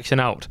little section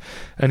out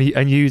and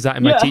use that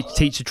in my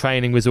teacher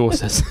training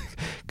resources.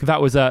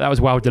 That was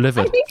well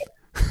delivered.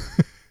 I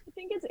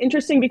think it's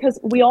interesting because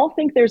we all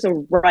think there's a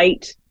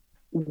right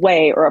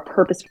way or a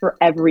purpose for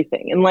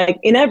everything. And like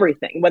in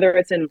everything, whether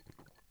it's in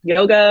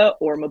yoga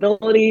or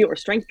mobility or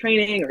strength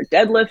training or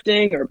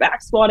deadlifting or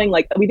back squatting,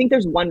 like we think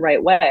there's one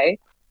right way,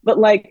 but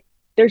like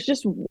there's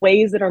just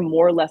ways that are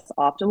more or less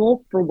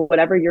optimal for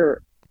whatever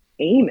your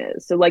aim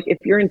is. So like if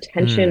your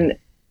intention,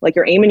 like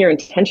your aim and your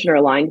intention are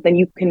aligned, then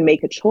you can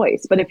make a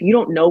choice. But if you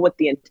don't know what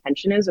the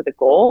intention is or the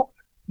goal,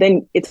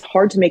 then it's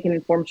hard to make an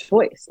informed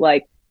choice.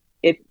 Like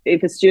if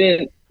a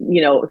student,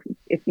 you know,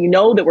 if you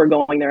know that we're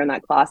going there in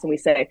that class and we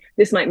say,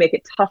 this might make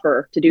it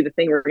tougher to do the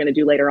thing we're going to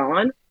do later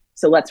on,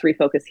 so let's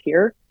refocus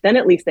here, then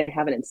at least they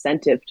have an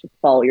incentive to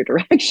follow your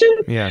direction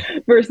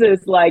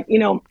versus like, you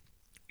know,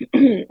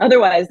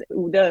 otherwise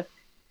the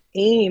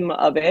aim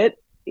of it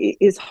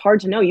is hard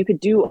to know. You could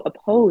do a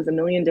pose a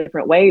million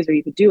different ways, or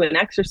you could do an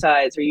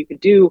exercise, or you could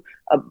do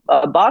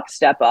a box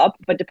step up,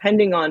 but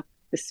depending on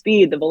the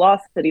speed, the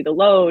velocity, the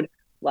load,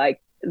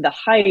 like the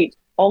height,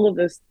 all of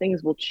those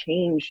things will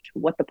change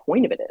what the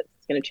point of it is.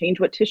 It's going to change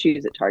what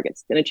tissues it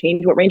targets. It's going to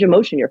change what range of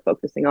motion you're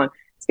focusing on.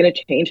 It's going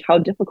to change how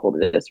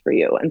difficult it is for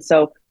you. And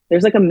so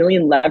there's like a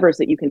million levers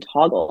that you can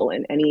toggle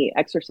in any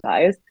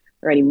exercise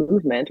or any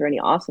movement or any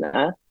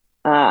asana.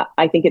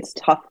 I think it's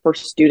tough for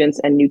students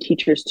and new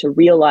teachers to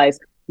realize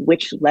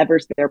which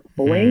levers they're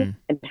pulling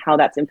and how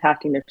that's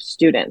impacting their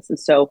students. And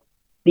so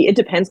the it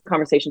depends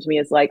conversation to me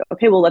is like,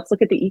 okay, well, let's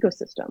look at the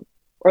ecosystem,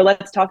 or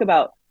let's talk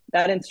about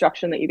that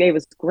instruction that you gave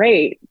was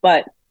great,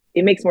 but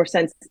it makes more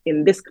sense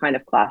in this kind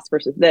of class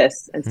versus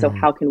this. And so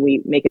how can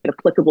we make it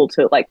applicable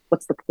to like,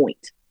 what's the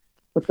point?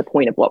 What's the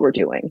point of what we're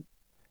doing?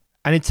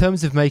 And in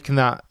terms of making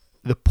that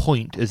the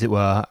point, as it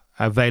were,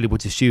 available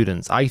to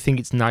students, I think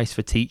it's nice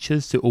for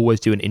teachers to always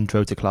do an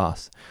intro to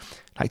class.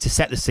 Like to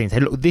set the scene, say,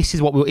 look, this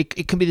is what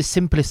it can be the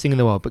simplest thing in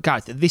the world, but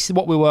guys, this is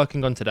what we're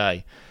working on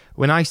today.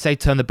 When I say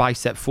turn the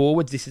bicep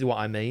forwards, this is what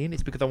I mean.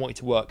 It's because I want you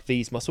to work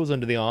these muscles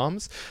under the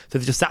arms. So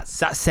just that's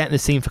setting the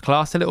scene for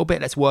class a little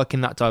bit. Let's work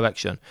in that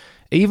direction.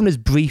 Even as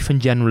brief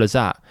and general as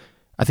that,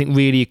 I think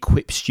really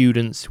equips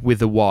students with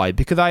the why.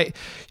 Because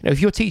if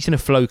you're teaching a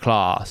flow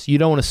class, you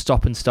don't want to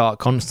stop and start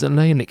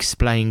constantly and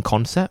explain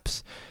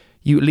concepts.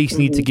 You at least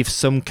need to give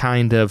some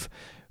kind of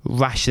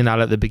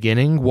rationale at the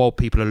beginning while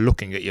people are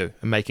looking at you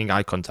and making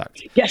eye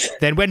contact. Yes.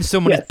 Then when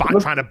someone is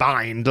trying to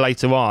bind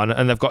later on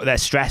and they're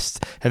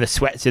stressed and the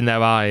sweat's in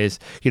their eyes,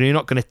 you're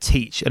not going to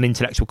teach an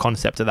intellectual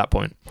concept at that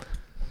point.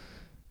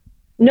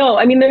 No,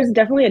 I mean, there's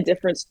definitely a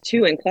difference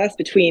too in class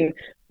between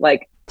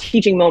like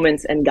teaching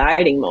moments and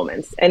guiding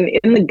moments. And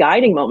in the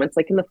guiding moments,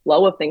 like in the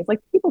flow of things, like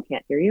people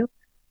can't hear you.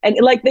 and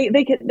like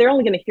they're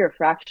only going to hear a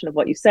fraction of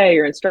what you say.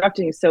 You're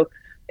instructing you, so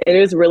it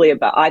is really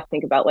about, I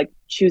think about like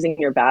choosing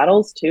your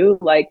battles too.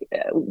 Like,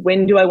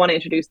 when do I want to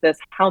introduce this?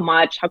 How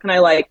much? How can I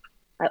like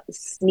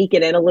sneak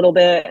it in a little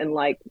bit and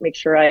like make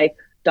sure I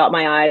dot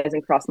my I's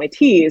and cross my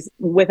T's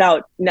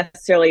without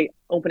necessarily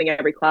opening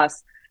every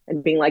class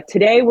and being like,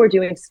 today we're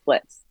doing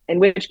splits. In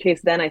which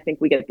case, then I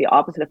think we get the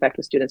opposite effect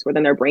with students, where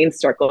then their brains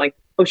start going,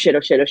 oh shit, oh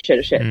shit, oh shit,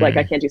 oh shit. Like,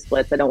 I can't do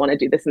splits. I don't want to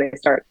do this. And they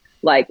start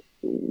like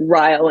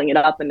riling it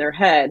up in their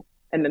head,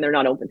 and then they're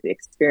not open to the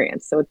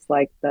experience. So it's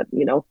like that,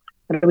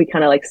 how do we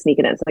kind of like sneak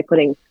it in? It's like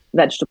putting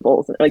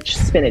vegetables, like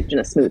spinach in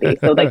a smoothie.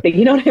 So like,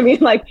 you know what I mean?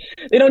 Like,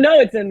 they don't know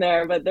it's in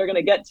there, but they're going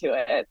to get to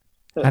it.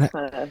 So it's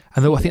kind of.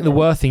 And I think the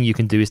worst thing you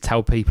can do is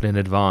tell people in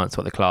advance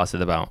what the class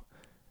is about.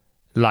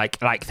 Like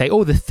say,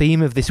 oh, the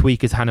theme of this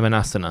week is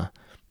Hanumanasana.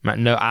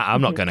 No,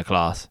 I'm not going to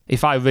class.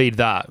 If I read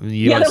that,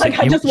 you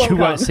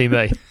won't see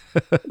me.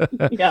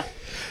 Yeah.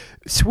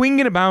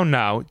 Swinging about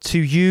now to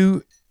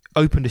you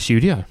opened a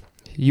studio.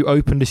 You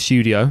own a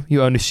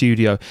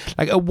studio.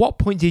 Like, at what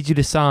point did you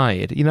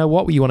decide, you know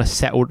what, you want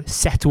to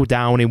settle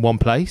down in one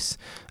place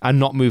and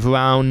not move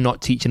around,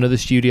 not teach in other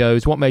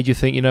studios? What made you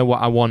think, you know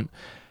what, I want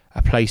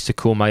a place to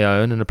call my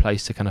own and a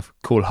place to kind of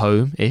call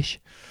home-ish?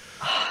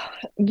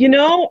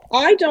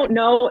 I don't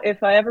know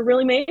if I ever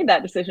really made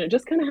that decision. It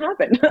just kind of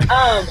happened.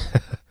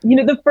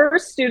 The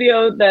first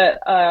studio that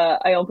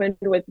I opened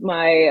with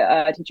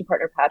my teaching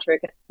partner,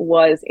 Patrick,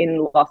 was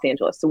in Los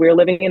Angeles. So we were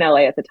living in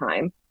LA at the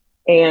time,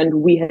 and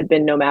we had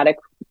been nomadic,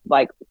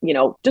 like,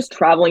 just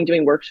traveling,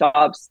 doing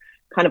workshops,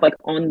 kind of like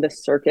on the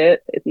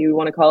circuit, if you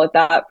want to call it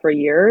that, for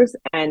years.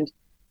 And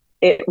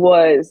it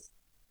was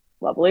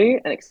lovely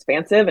and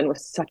expansive, and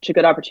was such a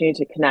good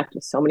opportunity to connect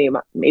with so many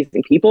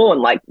amazing people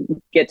and like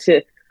get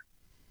to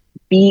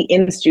be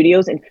in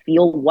studios and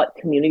feel what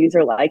communities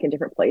are like in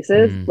different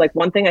places. Like,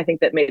 one thing I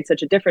think that made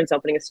such a difference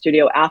opening a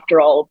studio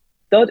after all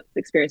those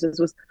experiences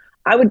was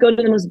I would go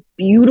to the most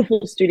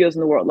beautiful studios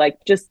in the world, like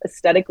just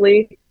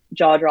aesthetically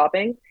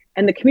jaw-dropping,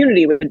 and the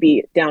community would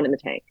be down in the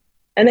tank.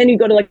 And then you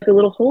go to like the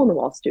little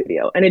hole-in-the-wall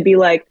studio, and it'd be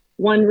like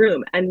one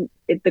room, and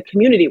the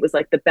community was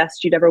like the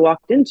best you'd ever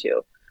walked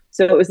into.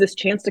 So it was this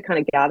chance to kind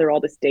of gather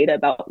all this data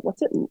about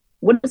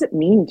what does it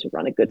mean to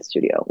run a good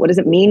studio? What does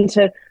it mean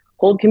to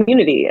hold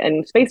community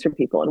and space for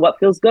people, and what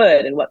feels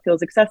good and what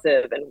feels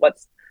excessive and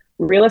what's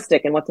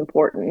realistic and what's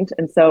important?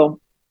 And so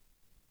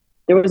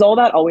there was all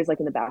that always like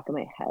in the back of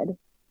my head.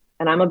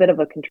 And I'm a bit of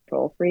a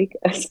control freak.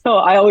 So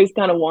I always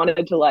kind of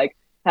wanted to like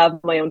have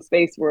my own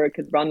space where I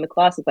could run the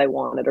classes I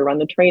wanted, or run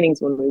the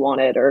trainings when we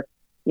wanted, or,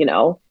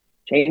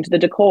 change the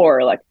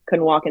decor. Like,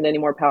 couldn't walk into any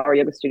more power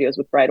yoga studios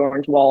with bright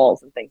orange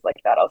walls and things like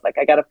that. I was like,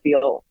 I got to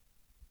feel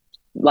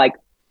like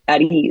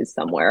at ease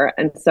somewhere.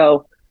 And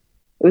so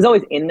it was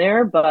always in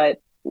there,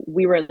 but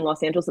we were in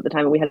Los Angeles at the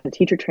time, and we had a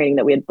teacher training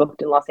that we had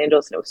booked in Los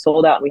Angeles, and it was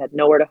sold out, and we had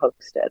nowhere to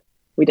host it.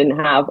 We didn't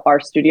have, our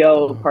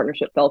studio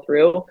partnership fell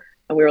through,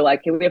 and we were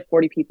like, hey, we have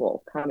 40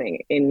 people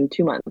coming in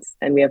 2 months,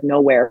 and we have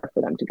nowhere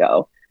for them to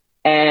go.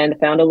 And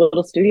found a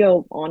little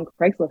studio on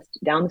Craigslist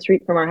down the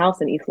street from our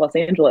house in East Los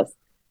Angeles.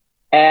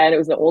 And it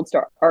was an old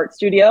star art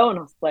studio, and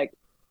I was like,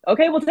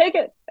 okay, we'll take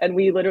it. And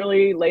we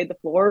literally laid the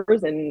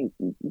floors and,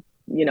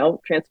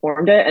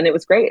 transformed it, and it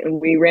was great.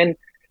 And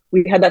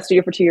we had that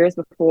studio for 2 years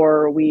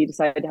before we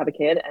decided to have a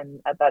kid.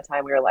 And at that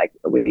time we were like,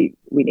 we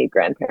need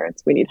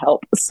grandparents. We need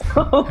help.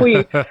 So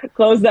we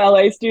closed the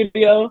LA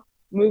studio,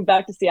 moved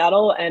back to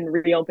Seattle, and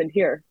reopened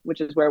here, which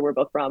is where we're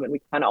both from. And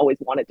we kind of always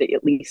wanted to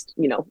at least,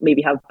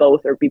 maybe have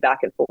both or be back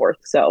and forth.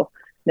 So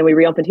then we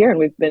reopened here, and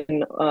we've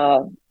been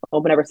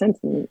open ever since.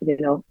 And,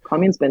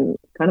 commune's been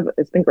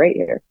it's been great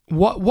here.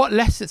 What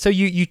lessons? So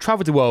you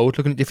traveled the world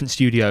looking at different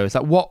studios.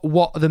 Like,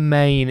 what are the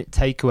main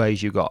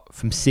takeaways you got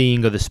from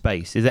seeing other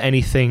space? Is there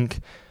anything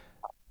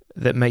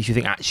that makes you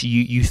think, actually,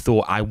 you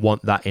thought, I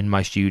want that in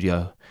my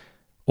studio,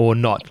 or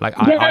not? Like,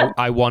 yeah.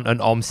 I want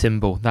an Om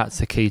symbol. That's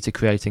the key to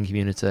creating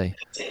community.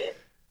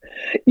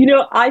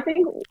 I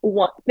think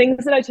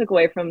things that I took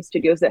away from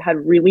studios that had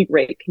really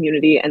great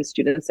community and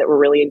students that were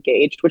really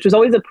engaged, which was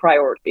always a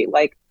priority.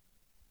 Like,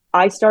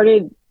 I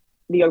started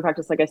the yoga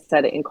practice, like I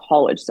said, in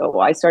college. So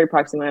I started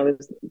practicing when I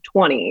was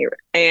 20,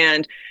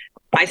 and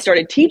I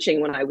started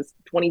teaching when I was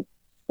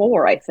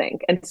 24, I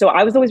think. And so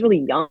I was always really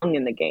young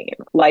in the game.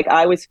 Like,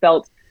 I always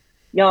felt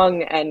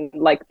young, and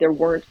like there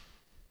weren't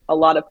a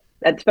lot of,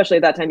 especially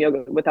at that time,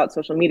 yoga without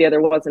social media,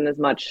 there wasn't as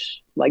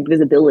much like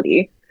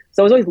visibility.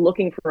 So I was always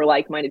looking for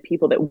like-minded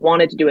people that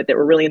wanted to do it, that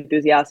were really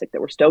enthusiastic,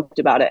 that were stoked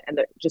about it, and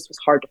that just was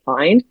hard to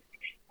find.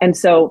 And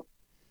so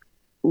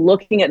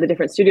looking at the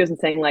different studios and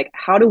saying, like,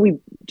 how do we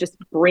just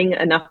bring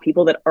enough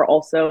people that are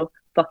also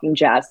fucking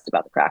jazzed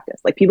about the practice?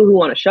 Like, people who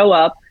want to show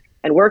up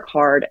and work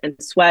hard and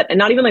sweat, and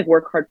not even like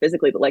work hard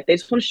physically, but like they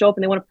just want to show up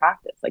and they want to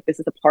practice. Like, this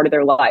is a part of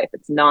their life.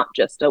 It's not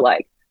just a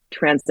like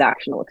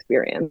transactional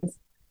experience.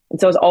 And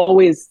so I was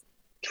always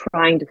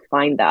trying to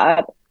find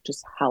that.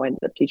 Just how I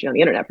ended up teaching on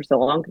the internet for so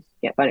long, because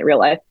you can't find it in real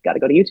life. Got to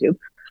go to YouTube.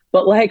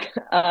 But like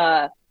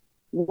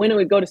when I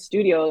would go to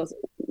studios,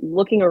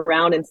 looking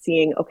around and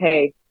seeing,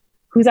 okay,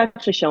 who's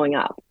actually showing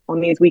up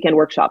on these weekend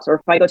workshops? Or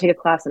if I go take a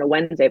class on a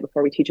Wednesday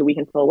before we teach a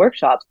weekend full of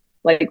workshops,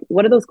 like,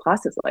 what are those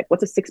classes like?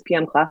 What's a 6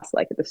 p.m. class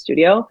like at the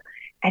studio?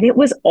 And it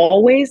was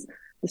always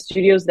the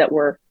studios that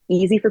were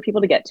easy for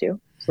people to get to.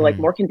 So like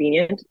more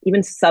convenient,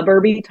 even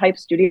suburby type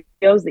studios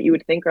that you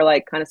would think are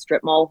like kind of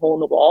strip mall, hole in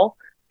the wall.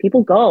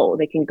 People go,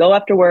 they can go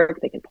after work,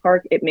 they can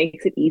park. It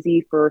makes it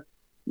easy for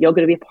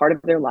yoga to be a part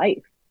of their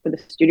life, for the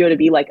studio to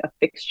be like a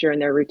fixture in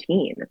their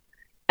routine.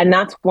 And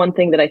that's one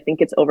thing that I think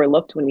gets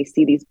overlooked when we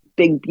see these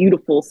big,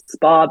 beautiful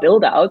spa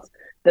build outs,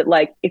 that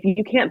like, if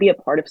you can't be a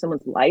part of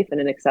someone's life in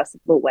an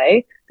accessible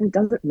way, then it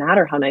doesn't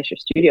matter how nice your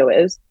studio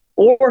is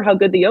or how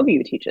good the yoga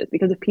you teach is.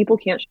 Because if people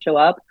can't show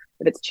up,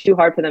 if it's too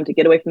hard for them to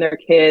get away from their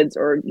kids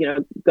or, you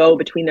know, go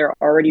between their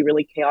already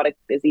really chaotic,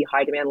 busy,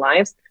 high demand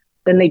lives,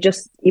 then they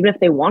just, even if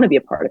they want to be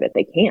a part of it,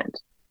 they can't.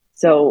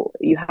 So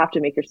you have to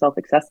make yourself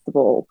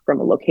accessible from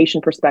a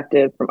location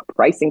perspective, from a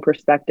pricing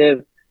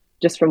perspective,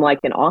 just from like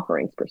an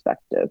offerings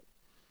perspective.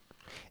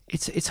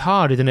 It's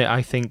hard, isn't it?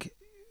 I think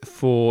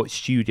for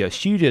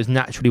studios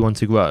naturally want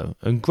to grow,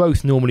 and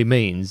growth normally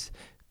means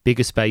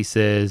bigger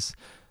spaces,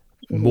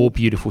 more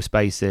beautiful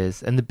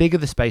spaces, and the bigger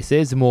the space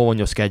is, the more on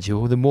your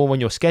schedule. The more on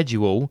your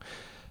schedule,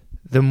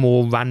 the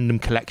more random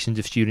collections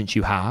of students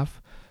you have.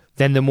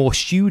 Then the more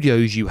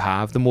studios you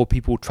have, the more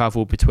people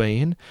travel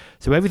between.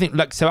 So everything,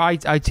 like, so I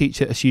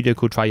teach at a studio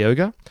called Try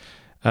Yoga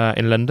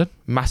in London,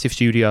 massive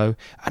studio,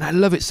 and I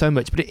love it so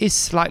much, but it is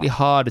slightly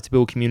harder to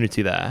build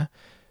community there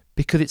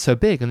because it's so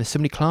big and there's so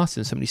many classes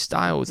and so many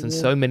styles and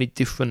so many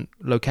different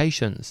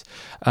locations.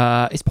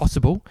 It's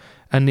possible,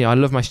 and I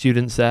love my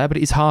students there, but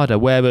it is harder.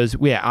 Whereas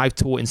I've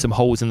taught in some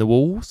holes in the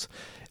walls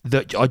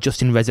that are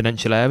just in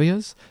residential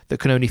areas that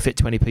can only fit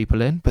 20 people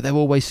in, but they're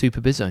always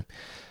super busy.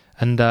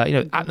 And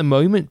at the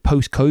moment,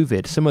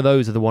 post-COVID, some of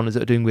those are the ones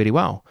that are doing really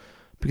well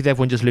because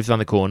everyone just lives around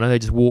the corner. They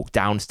just walk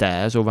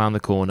downstairs or around the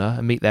corner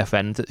and meet their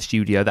friends at the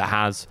studio that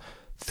has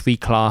 3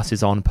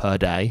 classes on per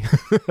day,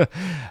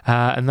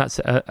 and that's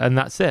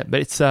it. But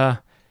it's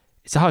a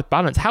hard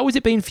balance. How has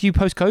it been for you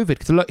post-COVID?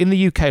 Because in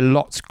the UK,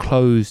 lots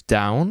closed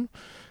down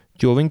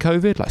during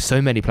COVID. Like, so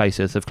many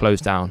places have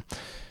closed down.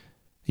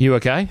 You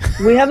okay?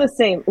 We have the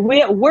same.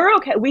 We're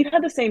okay. We've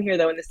had the same here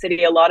though in the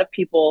city. A lot of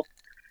people.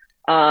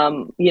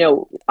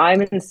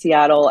 I'm in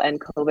Seattle, and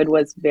COVID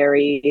was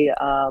very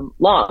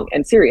long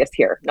and serious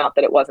here. Not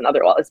that it wasn't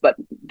otherwise, but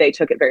they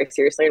took it very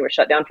seriously and were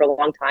shut down for a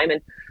long time.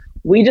 And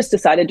we just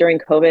decided during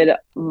COVID,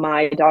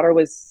 my daughter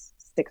was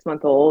 6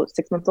 months old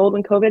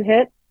when COVID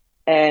hit,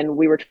 and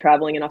we were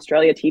traveling in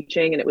Australia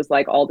teaching, and it was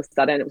like all of a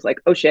sudden it was like,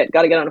 oh shit,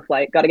 got to get on a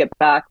flight, got to get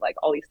back, like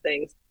all these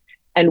things.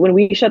 And when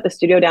we shut the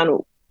studio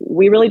down,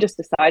 we really just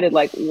decided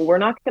like, we're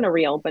not going to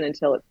reopen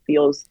until it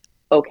feels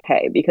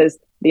okay, because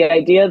the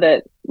idea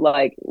that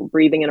like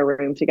breathing in a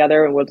room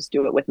together and we'll just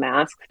do it with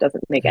masks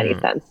doesn't make any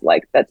sense.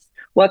 Like, that's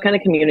what kind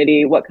of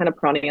community, what kind of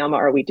pranayama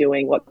are we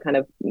doing? What kind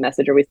of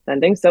message are we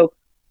sending? So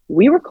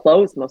we were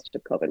closed most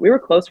of COVID. We were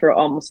closed for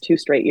almost 2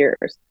 straight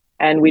years,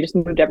 and we just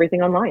moved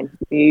everything online.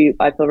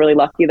 I feel really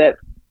lucky that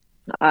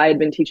I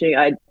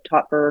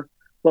taught for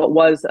what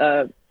was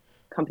a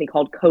company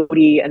called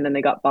Cody, and then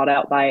they got bought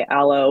out by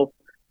Alo.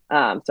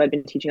 So I've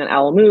been teaching on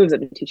Alo Moves. I've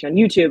been teaching on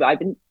YouTube. I've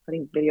been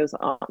putting videos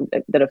on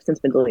that have since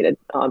been deleted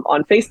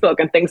on Facebook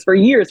and things for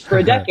years, for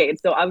a decade.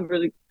 So I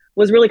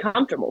was really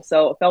comfortable.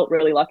 So I felt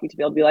really lucky to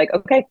be able to be like,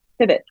 okay,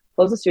 pivot,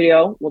 close the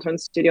studio. We'll turn the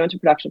studio into a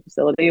production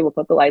facility. We'll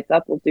put the lights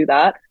up. We'll do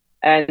that.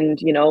 And,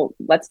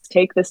 let's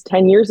take this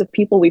 10 years of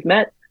people we've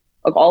met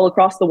all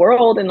across the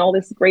world and all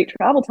this great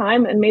travel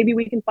time, and maybe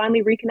we can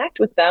finally reconnect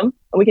with them,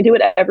 and we can do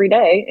it every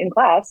day in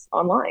class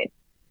online.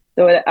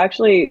 So it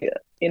actually,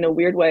 in a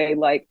weird way,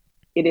 like,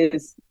 it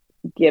is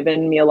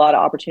given me a lot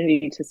of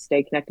opportunity to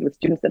stay connected with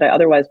students that I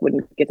otherwise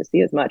wouldn't get to see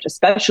as much,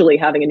 especially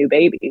having a new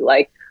baby.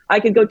 Like, I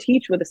could go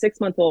teach with a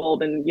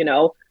 6-month-old and,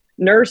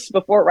 nurse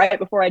right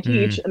before I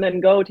teach, and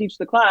then go teach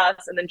the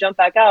class and then jump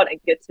back out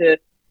and get to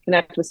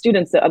connect with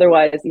students that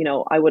otherwise,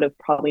 I would have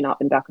probably not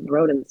been back on the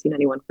road and seen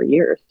anyone for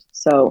years.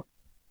 So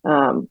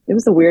it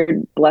was a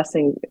weird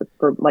blessing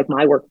for like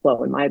my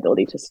workflow and my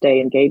ability to stay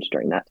engaged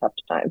during that tough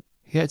time.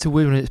 Yeah, it's a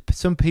weird one.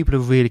 Some people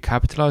have really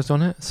capitalized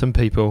on it. Some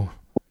people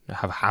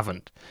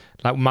haven't.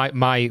 Like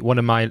one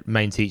of my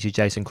main teachers,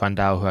 Jason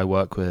Crandall, who I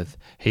work with,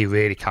 he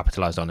really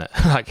capitalized on it.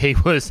 Like, he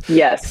was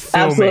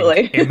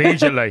absolutely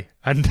immediately,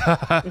 and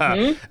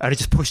and he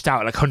just pushed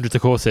out like hundreds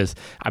of courses.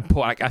 And put,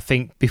 like, I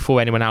think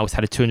before anyone else,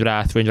 had a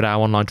 200-hour,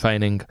 300-hour online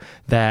training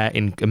there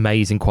in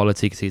amazing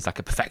quality, because he's like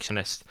a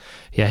perfectionist.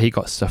 Yeah, he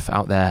got stuff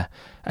out there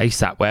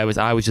ASAP, whereas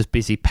I was just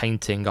busy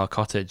painting our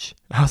cottage.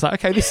 I was like,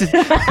 okay, this is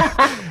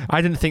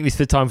I didn't think this is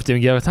the time for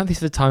doing yoga. I think this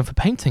is the time for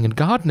painting and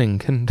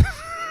gardening and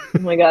Oh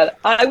my God.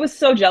 I was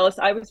so jealous.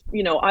 I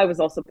was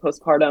also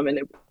postpartum, and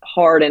it was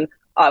hard. And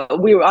I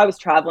was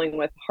traveling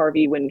with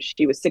Harvey when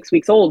she was 6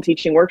 weeks old,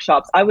 teaching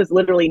workshops. I was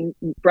literally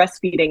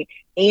breastfeeding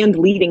and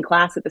leading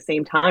class at the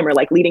same time, or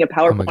like leading a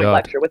PowerPoint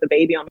lecture with a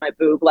baby on my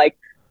boob.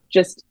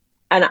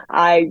 And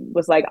I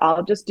was like,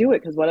 I'll just do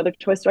it, because what other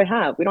choice do I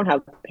have? We don't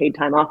have paid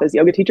time off as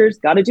yoga teachers.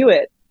 Got to do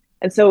it.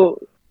 And so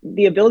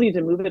the ability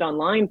to move it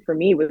online for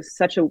me was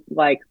such a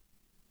like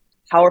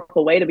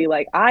powerful way to be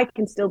like, I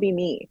can still be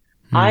me.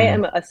 I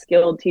am a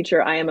skilled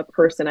teacher. I am a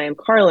person. I am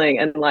Carling.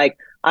 And like,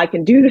 I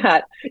can do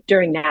that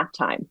during nap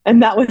time.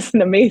 And that was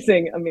an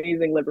amazing,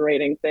 amazing,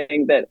 liberating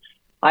thing that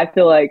I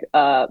feel like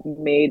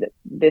made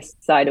this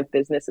side of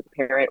business as a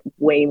parent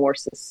way more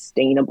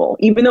sustainable,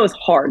 even though it's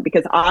hard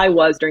because I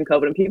was during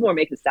COVID and people were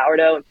making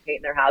sourdough and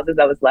painting their houses.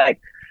 I was like,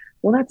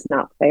 well, that's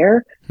not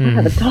fair. I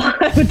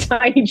have a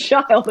tiny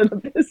child in the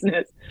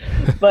business.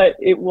 But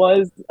it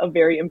was a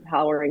very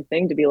empowering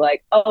thing to be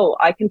like, oh,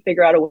 I can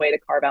figure out a way to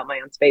carve out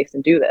my own space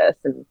and do this.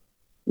 And,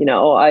 you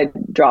know, I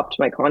dropped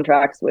my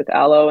contracts with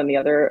Alo and the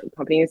other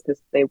companies because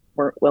they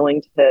weren't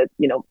willing to,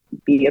 you know,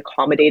 be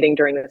accommodating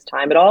during this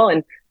time at all.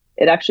 And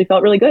it actually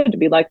felt really good to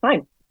be like,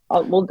 fine,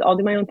 I'll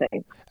do my own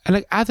thing. And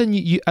like as a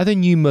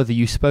new mother,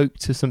 you spoke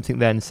to something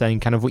then saying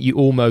kind of what you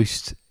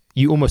almost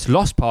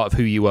lost part of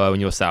who you were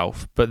and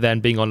yourself, but then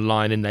being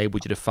online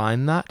enabled you to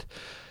find that.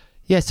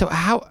 Yeah. So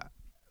how,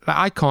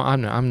 like,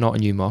 I'm not a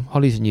new mom.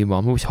 Holly's a new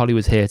mom. I wish Holly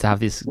was here to have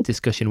this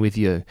discussion with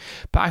you.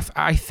 But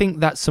I think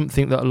that's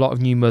something that a lot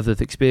of new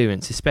mothers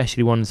experience,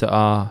 especially ones that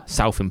are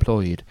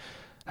self-employed,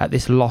 at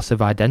this loss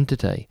of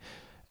identity.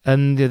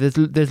 And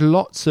there's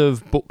lots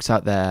of books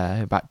out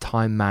there about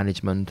time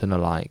management and the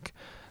like,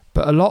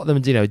 but a lot of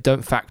them, you know,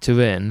 don't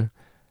factor in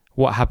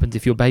what happens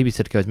if your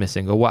babysitter goes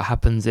missing, or what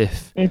happens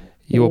if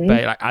your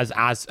baby, like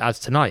as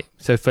tonight.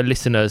 So for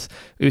listeners,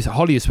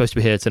 Holly was supposed to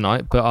be here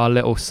tonight, but our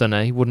little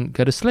Sonny wouldn't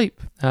go to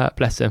sleep.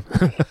 Bless him,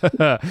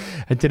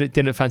 and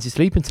didn't fancy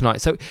sleeping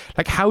tonight. So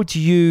like, can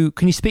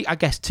you speak? I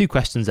guess two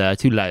questions there,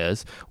 two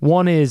layers.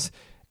 One is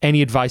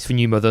any advice for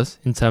new mothers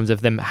in terms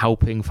of them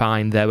helping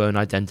find their own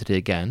identity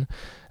again,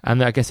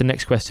 and I guess the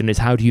next question is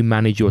how do you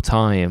manage your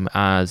time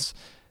as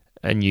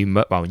a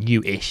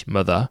newish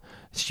mother,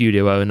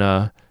 studio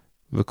owner,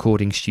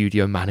 recording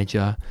studio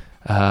manager,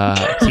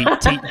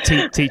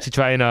 teacher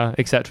trainer,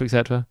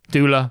 etc.,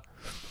 doula?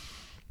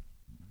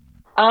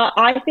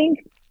 I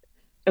think,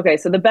 okay,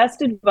 so the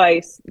best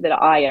advice that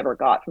I ever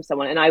got from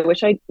someone, and I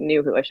wish I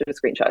knew who, I should have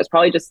screenshot, it's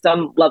probably just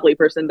some lovely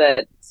person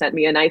that sent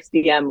me a nice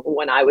DM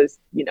when I was,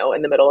 you know,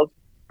 in the middle of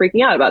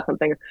freaking out about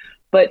something.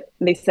 But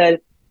they said,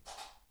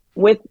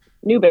 with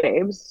new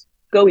babes,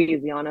 go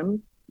easy on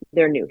them.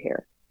 They're new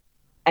here.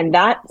 And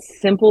that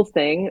simple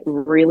thing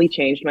really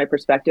changed my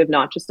perspective,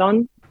 not just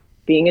on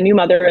being a new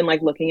mother and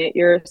like looking at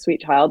your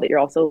sweet child that you're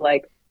also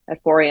like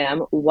at 4 a.m.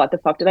 What the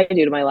fuck did I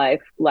do to my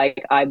life?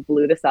 Like, I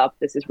blew this up.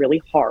 This is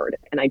really hard.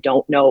 And I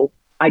don't know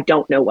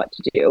what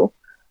to do.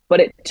 But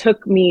it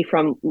took me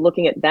from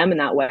looking at them in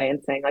that way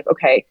and saying like,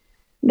 okay,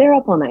 they're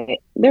up all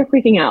night. They're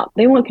freaking out.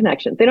 They want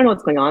connections. They don't know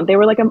what's going on. They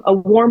were like a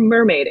warm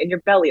mermaid in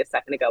your belly a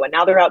second ago. And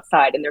now they're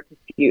outside and they're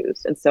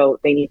confused. And so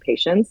they need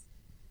patience.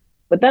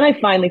 But then I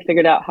finally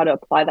figured out how to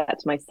apply that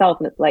to myself.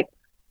 And it's like,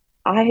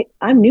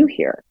 I'm new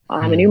here.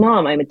 I'm a new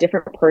mom. I'm a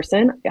different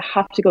person. I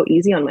have to go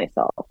easy on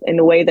myself in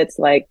a way that's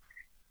like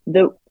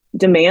the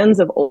demands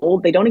of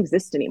old, they don't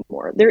exist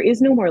anymore. There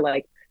is no more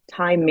like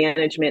time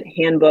management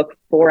handbook,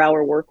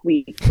 4-hour work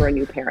week for a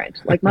new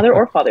parent, like mother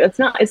or father.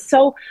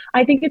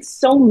 I think it's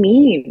so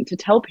mean to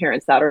tell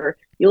parents that, or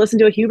you listen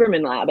to a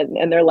Huberman Lab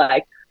and they're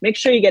like, make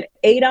sure you get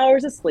 8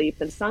 hours of sleep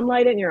and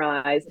sunlight in your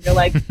eyes. And you're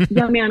like,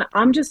 yeah, man,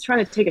 I'm just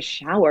trying to take a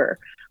shower.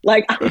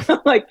 Like,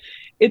 like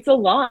it's a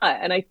lot.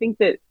 And I think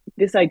that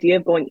this idea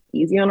of going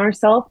easy on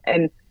ourselves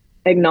and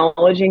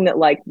acknowledging that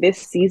like this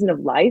season of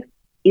life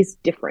is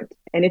different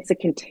and it's a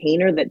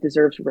container that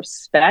deserves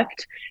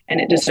respect and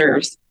it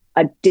deserves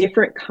a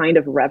different kind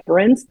of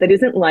reverence that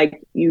isn't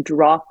like you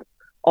drop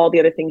all the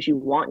other things you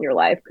want in your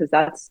life, because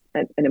that's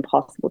an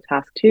impossible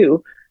task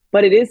too.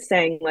 But it is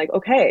saying like,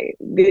 okay,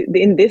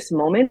 in this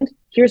moment,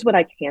 here's what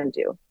I can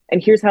do.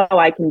 And here's how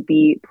I can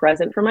be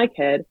present for my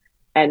kid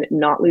and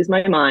not lose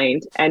my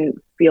mind and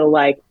feel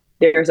like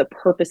there's a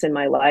purpose in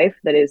my life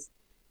that is,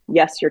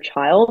 yes, your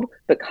child,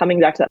 but coming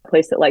back to that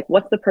place that like,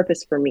 what's the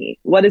purpose for me?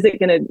 What is it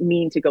going to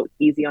mean to go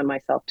easy on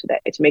myself today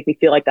to make me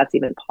feel like that's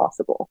even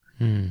possible?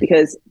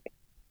 Because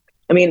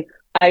I mean,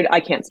 I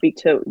can't speak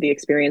to the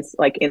experience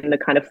like in the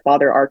kind of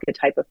father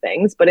archetype of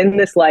things, but in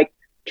this like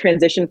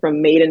transition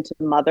from maiden to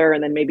mother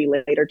and then maybe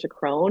later to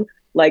crone,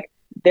 like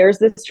there's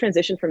this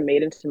transition from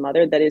maiden to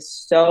mother that is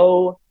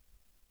so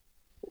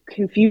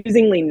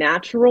confusingly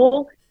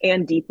natural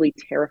and deeply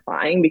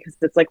terrifying, because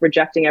it's like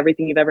rejecting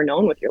everything you've ever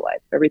known with your life,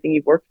 everything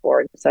you've worked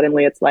for. And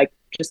suddenly it's like,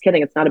 just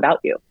kidding, it's not about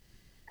you.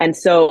 And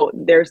so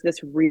there's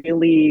this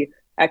really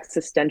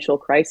existential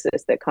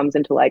crisis that comes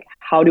into like,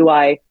 how do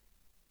I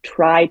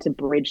try to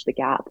bridge the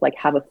gap, like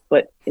have a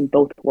foot in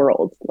both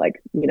worlds,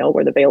 like, you know,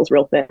 where the veil's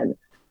real thin.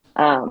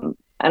 And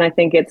I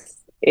think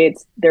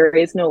there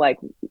is no like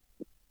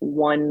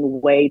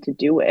one way to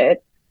do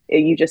it.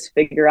 You just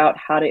figure out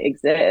how to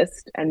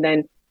exist. And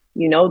then,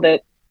 you know,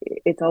 that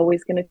it's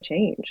always going to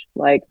change.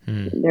 Like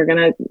they're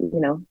going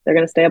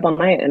to stay up all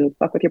night and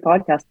fuck with your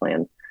podcast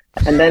plans.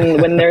 And then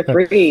when they're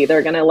 3,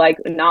 they're gonna like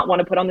not want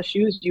to put on the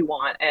shoes you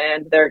want,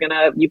 and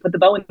you put the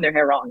bow in their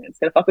hair wrong, and it's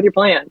gonna fuck with your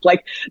plans.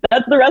 Like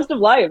that's the rest of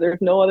life.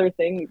 There's no other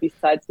thing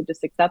besides to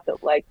just accept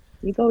that like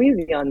you go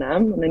easy on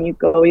them, and then you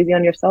go easy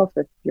on yourself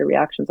if your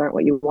reactions aren't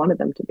what you wanted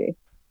them to be.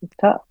 It's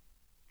tough.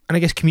 And I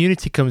guess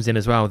community comes in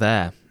as well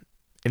there,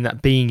 in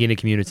that being in a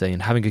community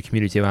and having a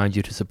community around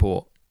you to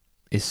support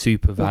is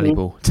super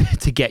valuable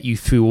to get you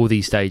through all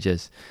these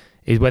stages.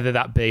 Is whether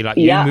that be like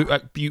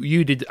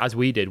you did as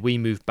we did. We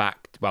moved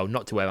back, well,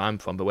 not to where I'm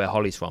from, but where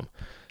Holly's from,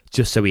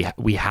 just so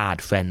we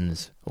had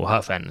friends or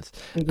her friends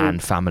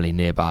and family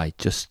nearby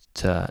just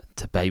to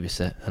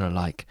babysit and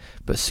alike.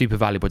 But super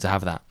valuable to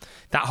have that.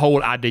 That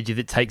whole adage that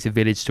it takes a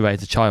village to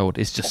raise a child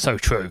is just so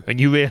true,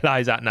 and you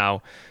realise that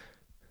now.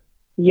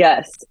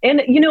 Yes,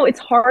 and you know it's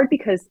hard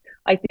because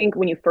I think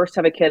when you first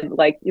have a kid,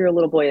 like your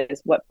little boy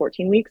is what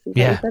 14 weeks. Is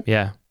yeah,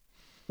 yeah.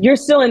 You're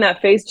still in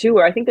that phase too,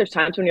 where I think there's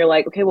times when you're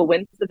like, okay, well,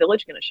 when's the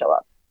village going to show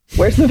up?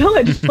 Where's the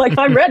village? Like,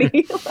 I'm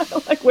ready.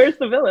 Like, where's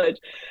the village?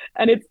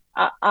 And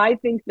I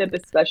think that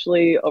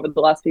especially over the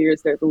last few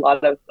years, there's a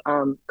lot of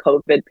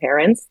COVID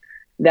parents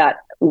that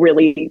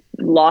really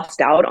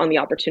lost out on the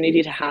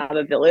opportunity to have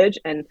a village.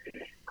 And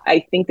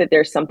I think that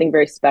there's something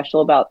very special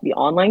about the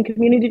online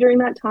community during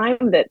that time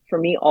that for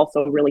me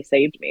also really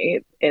saved me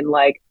in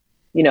like,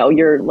 you know,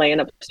 you're laying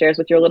upstairs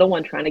with your little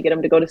one trying to get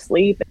them to go to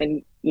sleep.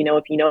 And,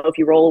 if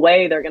you roll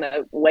away, they're going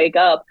to wake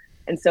up.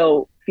 And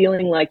so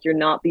feeling like you're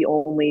not the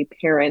only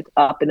parent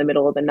up in the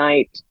middle of the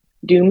night,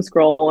 doom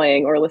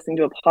scrolling or listening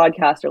to a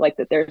podcast, or like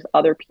that there's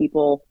other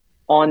people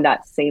on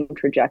that same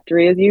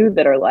trajectory as you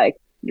that are like,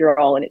 you're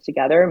all in it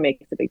together,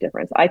 makes a big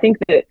difference. I think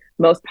the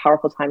most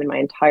powerful time in my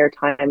entire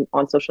time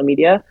on social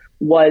media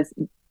was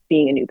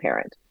being a new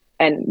parent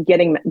and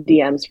getting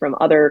DMs from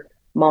other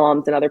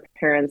moms and other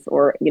parents,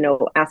 or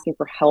asking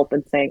for help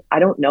and saying, I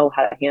don't know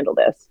how to handle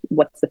this,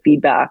 what's the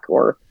feedback,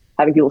 or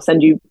having people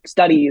send you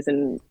studies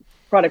and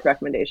product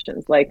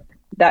recommendations. Like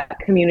that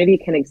community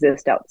can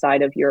exist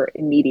outside of your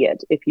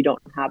immediate if you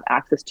don't have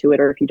access to it,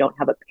 or if you don't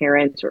have a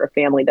parent or a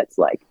family that's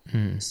like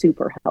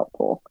super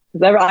helpful.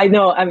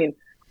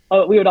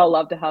 We would all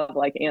love to have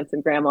like aunts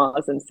and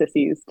grandmas and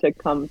sissies to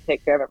come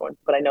take care of everyone,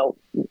 but I know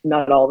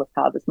not all of us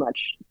have as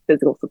much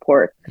physical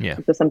support. Yeah.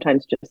 So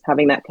sometimes just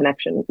having that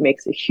connection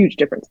makes a huge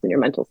difference in your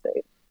mental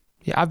state.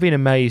 Yeah, I've been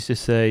amazed to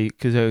see,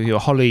 because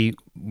Holly,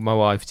 my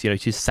wife,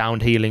 she's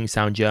sound healing,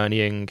 sound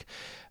journeying,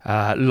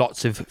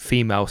 lots of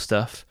female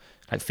stuff,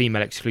 like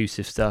female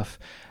exclusive stuff,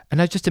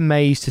 and I was just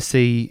amazed to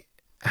see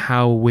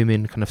how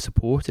women kind of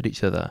supported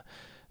each other.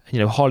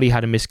 Holly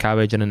had a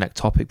miscarriage and an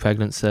ectopic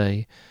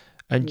pregnancy.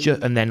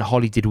 And then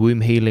Holly did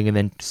womb healing, and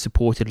then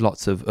supported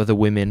lots of other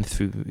women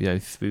through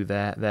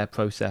their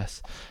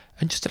process,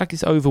 and just like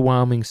this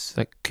overwhelming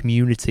like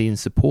community and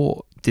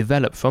support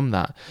developed from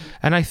that.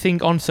 And I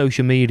think on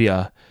social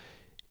media,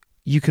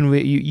 you can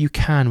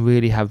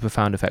really have a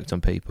profound effect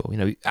on people.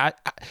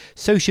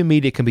 Social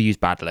media can be used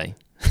badly,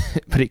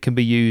 but it can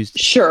be used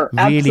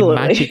really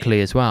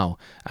magically as well,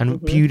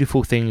 and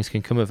beautiful things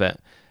can come of it.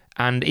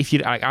 And if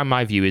you,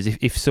 my view is,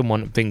 if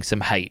someone brings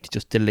some hate,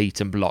 just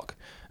delete and block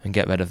and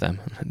get rid of them.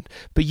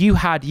 But you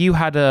had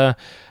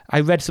I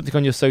read something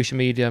on your social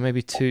media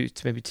maybe 2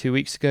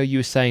 weeks ago. You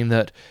were saying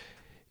that,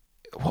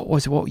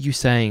 what were you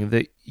saying?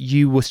 That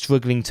you were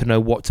struggling to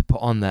know what to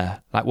put on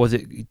there. Like, were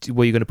you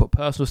going to put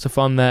personal stuff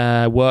on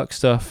there, work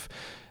stuff?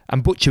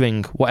 I'm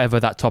butchering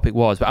whatever that topic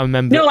was, but I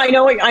remember. No, I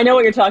know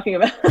what you're talking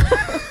about.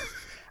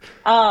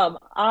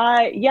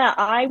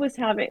 I was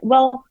having,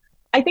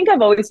 I think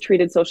I've always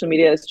treated social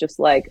media as just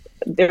like,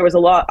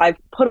 I've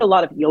put a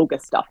lot of yoga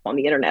stuff on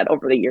the internet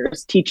over the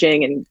years,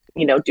 teaching and,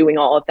 doing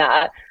all of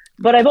that.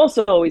 But I've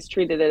also always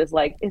treated it as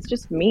like, it's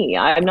just me.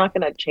 I'm not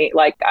going to change.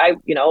 Like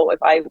if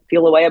I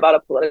feel a way about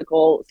a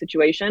political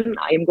situation,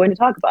 I am going to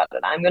talk about it.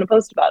 I'm going to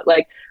post about it.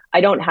 Like,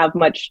 I don't have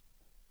much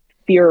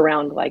fear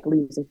around like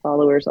losing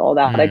followers, all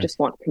that. I just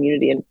want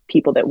community and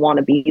people that want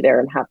to be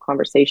there and have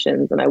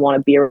conversations. And I want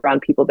to be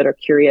around people that are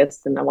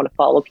curious, and I want to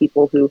follow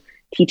people who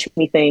teach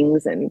me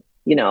things. And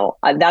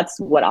that's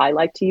what I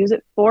like to use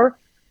it for.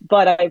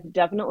 But I've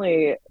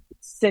definitely,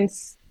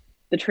 since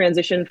the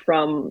transition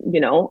from,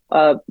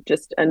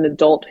 just an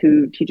adult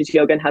who teaches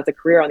yoga and has a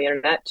career on the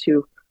internet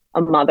to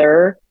a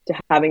mother to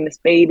having this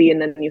baby,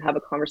 and then you have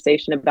a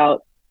conversation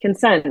about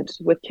consent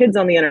with kids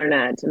on the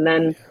internet, and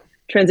then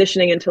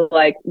transitioning into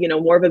like,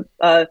 more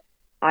of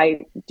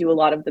I do a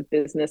lot of the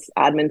business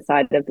admin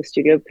side of the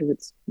studio because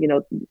it's,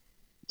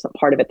 it's a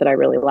part of it that I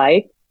really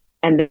like.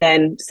 And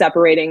then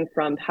separating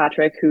from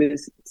Patrick,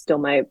 who's still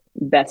my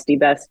best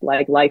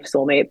like life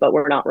soulmate, but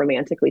we're not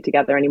romantically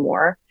together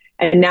anymore.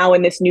 And now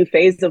in this new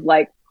phase of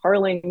like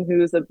Carling,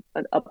 who's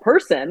a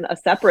person, a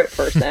separate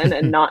person,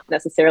 and not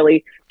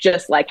necessarily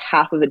just like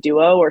half of a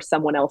duo or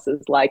someone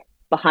else's like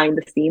behind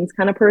the scenes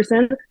kind of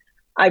person.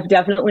 I've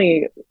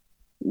definitely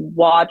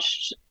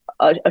watched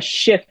a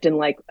shift in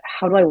like,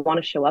 how do I want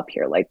to show up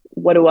here? Like,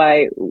 what do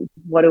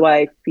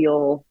I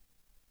feel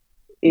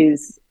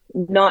is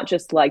not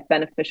just like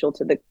beneficial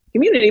to the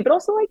community, but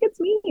also like it's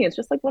me. It's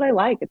just like what I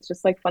like. It's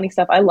just like funny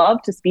stuff. I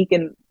love to speak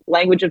in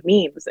language of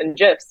memes and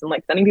GIFs and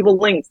like sending people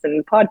links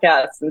and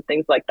podcasts and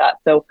things like that.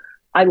 So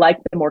I like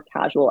the more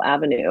casual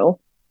avenue.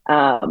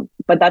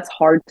 But that's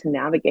hard to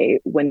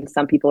navigate when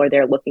some people are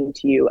there looking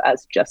to you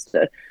as just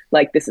a,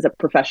 like, this is a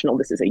professional,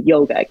 this is a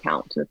yoga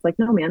account. And it's like,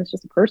 no, man, it's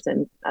just a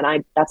person.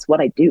 And that's what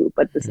I do.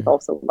 But this is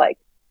also like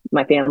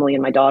my family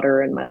and my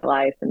daughter and my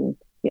life and,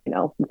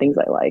 things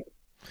I like.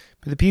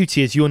 But the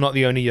beauty is you're not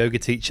the only yoga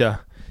teacher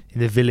in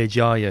the village,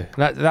 are you?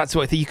 That's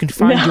what I think. You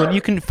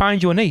can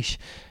find your niche.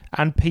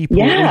 And people,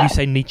 you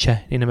say Nietzsche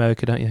in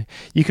America, don't you?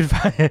 You can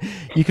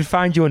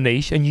find your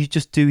niche and you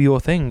just do your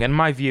thing. And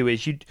my view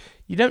is you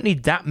don't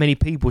need that many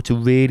people to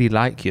really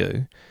like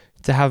you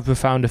to have a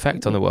profound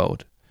effect on the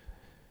world.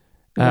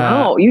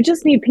 No, you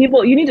just need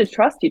people. You need to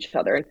trust each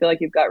other and feel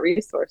like you've got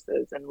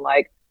resources and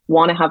like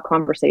want to have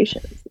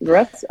conversations. The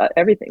rest,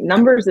 everything.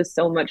 Numbers is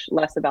so much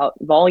less about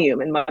volume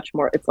and much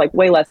more. It's like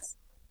way less.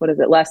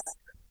 Less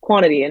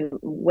quantity and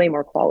way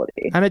more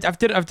quality. And I've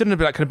done a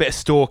bit, like, kind of bit of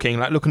stalking,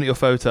 like looking at your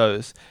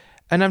photos,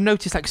 and I've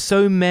noticed like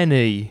so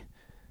many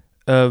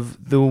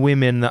of the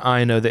women that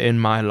I know that in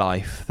my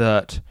life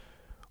that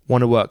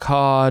want to work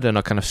hard and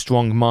are kind of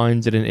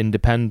strong-minded and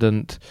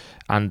independent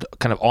and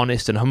kind of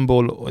honest and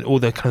humble, all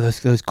the kind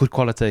of those good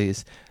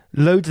qualities.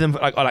 Loads of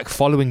them are like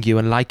following you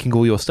and liking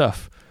all your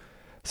stuff.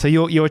 So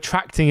you're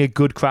attracting a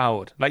good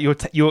crowd. Like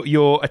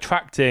you're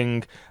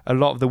attracting a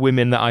lot of the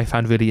women that I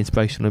found really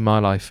inspirational in my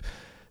life.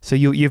 So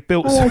you've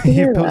built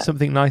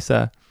something nice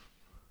there.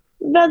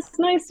 That's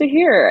nice to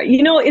hear.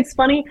 It's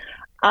funny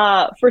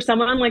for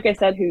someone, like I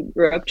said, who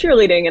grew up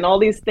cheerleading and all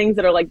these things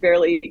that are like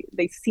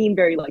they seem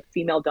very like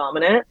female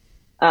dominant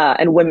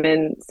and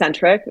women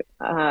centric.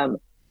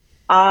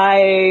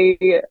 I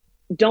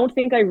don't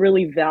think I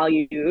really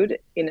valued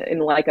in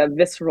like a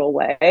visceral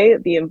way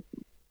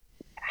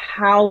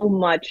how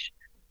much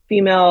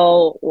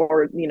female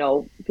or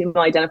female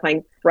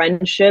identifying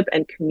friendship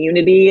and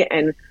community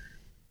and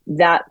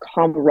that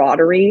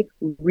camaraderie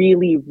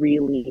really,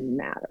 really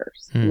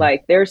matters.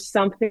 Like there's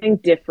something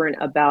different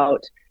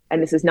about,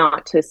 and this is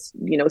not to,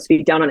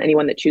 speak down on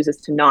anyone that chooses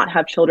to not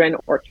have children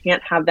or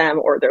can't have them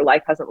or their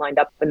life hasn't lined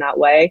up in that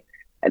way.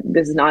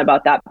 This is not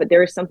about that, but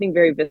there is something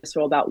very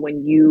visceral about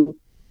when you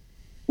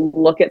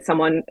look at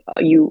someone,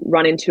 you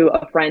run into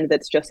a friend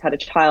that's just had a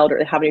child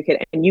or having a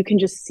kid, and you can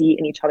just see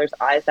in each other's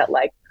eyes that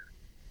like,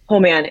 oh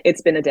man,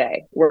 it's been a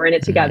day. We're in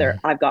it together.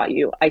 I've got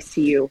you. I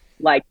see you.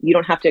 Like, you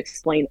don't have to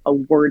explain a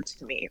word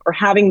to me. Or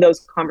having those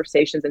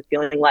conversations and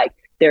feeling like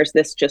there's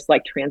this just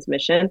like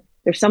transmission.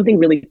 There's something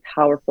really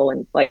powerful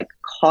and like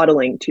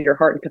coddling to your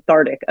heart and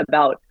cathartic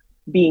about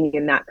being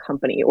in that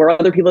company, or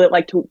other people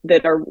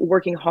that are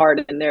working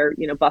hard and they're,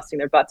 busting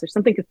their butts. There's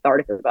something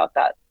cathartic about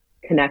that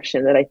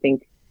connection that I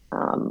think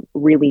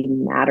really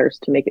matters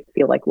to make it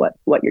feel like what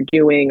you're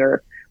doing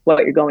or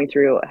what you're going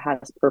through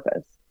has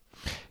purpose.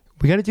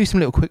 We're going to do some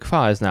little quick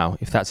fires now,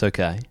 if that's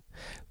okay.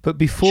 But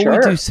before we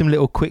do some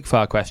little quick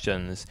fire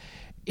questions,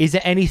 is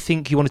there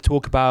anything you want to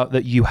talk about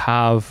that you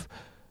have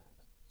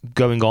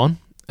going on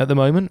at the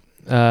moment?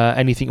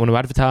 Anything you want to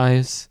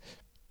advertise?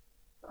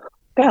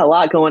 Got a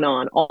lot going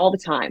on all the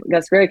time.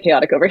 That's very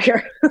chaotic over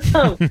here.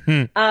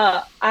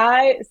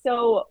 I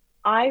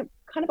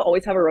kind of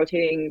always have a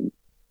rotating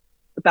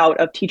bout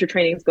of teacher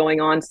trainings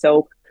going on.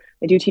 So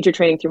I do teacher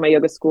training through my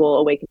yoga school,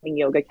 Awakening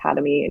Yoga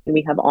Academy, and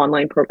we have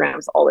online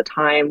programs all the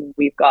time.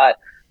 We've got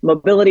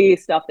mobility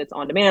stuff that's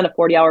on demand, a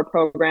 40-hour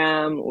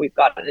program. We've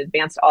got an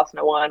advanced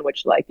asana one,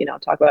 which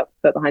talk about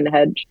foot behind the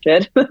head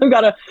shit. I've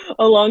got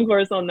a long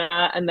course on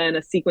that, and then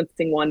a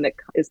sequencing one that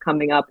is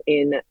coming up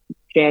in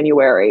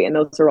January. And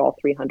those are all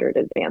 300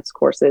 advanced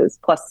courses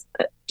plus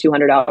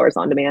 200 hours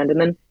on demand. And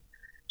then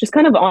just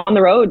kind of on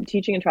the road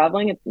teaching and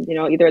traveling,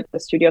 either at the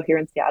studio here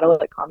in Seattle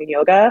at Common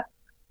Yoga,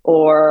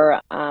 or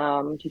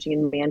teaching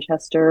in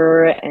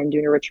Manchester and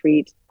doing a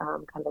retreat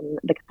kind of in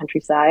the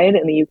countryside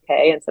in the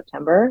UK in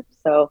September.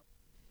 So,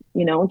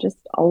 just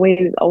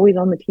always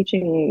on the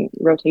teaching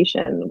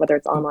rotation, whether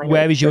it's online.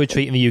 Where is your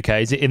retreat in the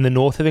UK? Is it in the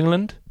north of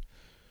England?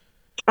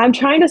 I'm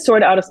trying to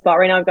sort out a spot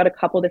right now. I've got a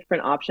couple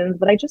different options,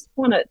 but I just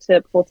wanted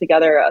to pull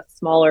together a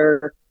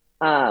smaller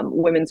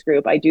women's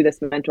group. I do this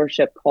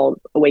mentorship called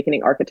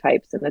Awakening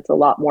Archetypes, and it's a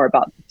lot more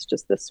about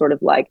just this sort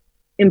of like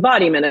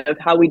embodiment of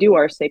how we do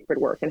our sacred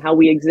work and how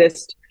we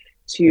exist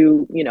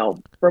to,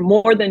 for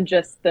more than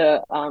just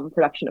the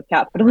production of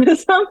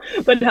capitalism,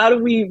 but how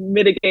do we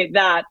mitigate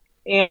that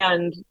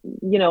and,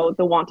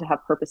 the want to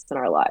have purpose in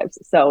our lives.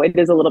 So it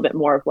is a little bit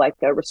more of like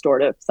a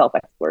restorative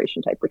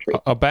self-exploration type retreat.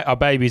 Our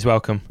baby's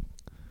welcome.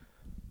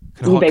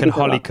 Can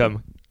Holly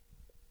come?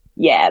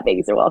 Yeah,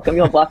 babies are welcome.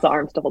 You'll have lots of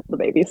arms to hold the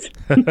babies.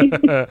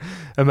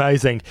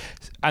 Amazing.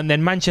 And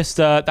then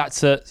Manchester,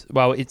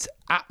 it's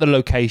at the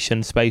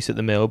location Space at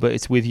the Mill, but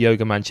it's with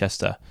Yoga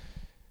Manchester,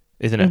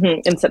 isn't it?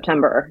 Mm-hmm. In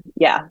September.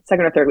 Yeah,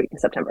 second or third week in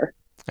September.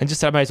 And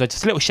just a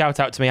little shout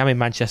out to me. I'm in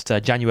Manchester,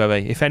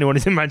 January. If anyone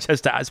is in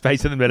Manchester, at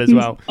Space at the Mill as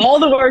well. All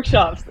the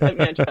workshops at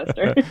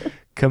Manchester.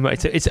 Come on.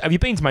 Have you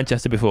been to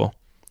Manchester before?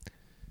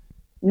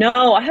 No,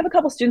 I have a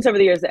couple students over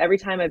the years that every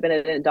time I've been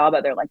at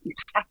Indaba, they're like, you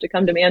have to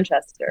come to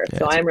Manchester. Yeah,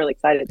 So I'm really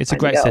excited to it's a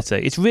finally great go.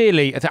 city. It's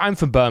really, I'm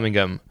from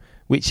Birmingham,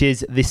 which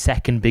is the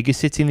second biggest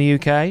city in the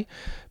UK.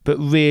 But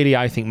really,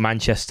 I think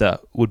Manchester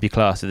would be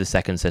classed as the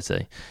second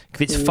city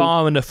because it's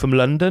far enough from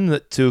London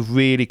that to have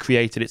really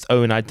created its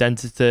own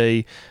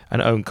identity and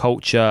own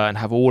culture and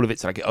have all of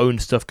its like own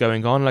stuff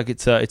going on. Like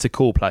it's a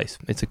cool place.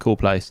 It's a cool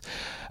place.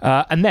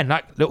 And then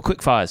like little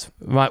quick fires,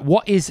 right?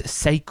 What is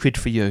sacred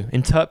for you?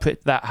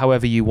 Interpret that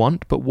however you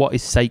want, but what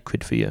is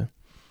sacred for you?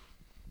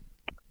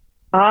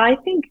 I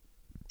think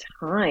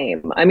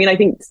time. I mean, I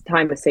think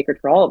time is sacred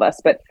for all of us,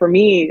 but for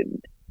me,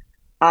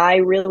 I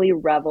really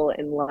revel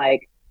in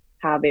like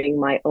having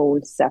my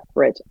own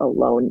separate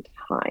alone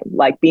time.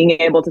 Like being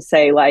able to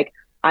say like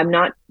I'm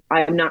not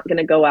going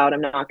to go out, I'm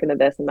not going to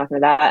this, I'm not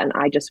going to that, and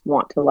I just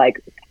want to like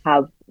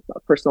have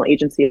personal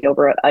agency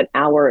over an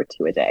hour or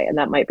two a day. And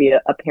that might be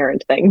a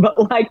parent thing,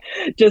 but like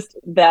just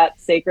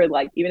that sacred,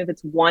 like even if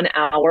it's 1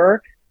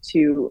 hour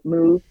to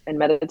move and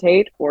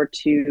meditate or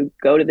to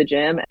go to the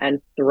gym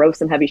and throw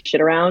some heavy shit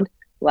around,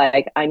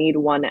 like I need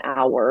 1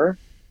 hour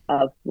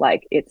of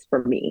like it's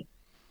for me.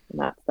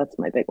 And that's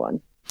my big one.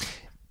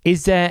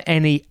 Is there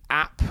any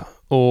app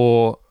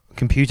or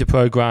computer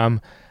program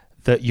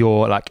that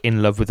you're like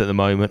in love with at the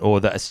moment, or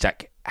that has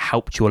like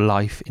helped your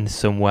life in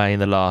some way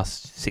in the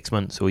last 6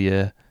 months or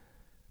year?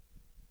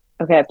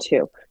 Okay, I have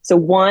two. So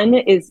one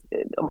is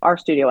our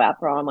studio app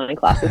for online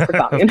classes for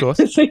Of course.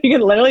 so you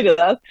can literally do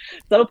that.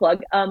 Subtle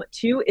plug.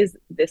 Two is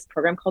this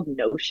program called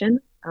Notion.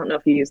 I don't know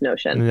if you use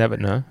Notion. Never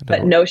know.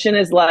 But Notion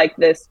is like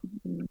this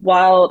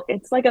wild,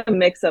 it's like a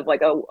mix of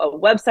like a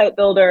website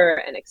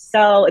builder and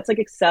Excel. It's like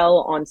Excel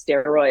on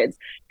steroids.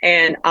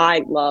 And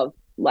I love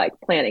like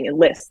planning and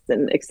lists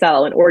and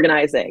Excel and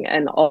organizing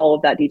and all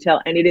of that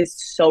detail. And it is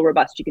so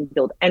robust. You can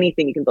build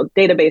anything. You can build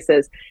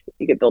databases.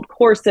 You can build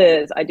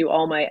courses. I do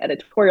all my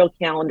editorial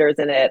calendars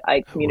in it.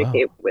 I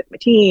communicate with my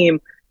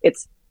team.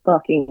 It's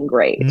fucking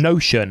great.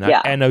 Notion.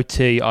 Yeah.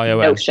 Notion.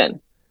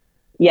 Notion.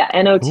 Yeah.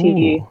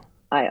 Notion.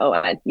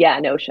 Yeah,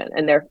 Notion.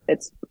 And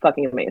it's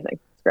fucking amazing.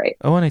 It's great.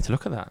 Oh, I need to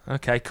look at that.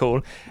 Okay,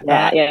 cool.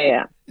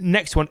 Yeah.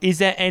 Next one. Is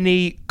there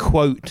any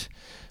quote,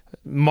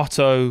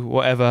 motto,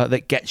 whatever,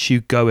 that gets you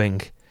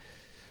going?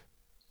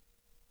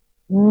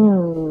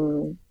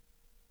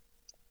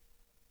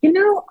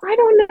 I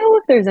don't know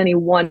if there's any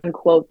one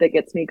quote that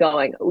gets me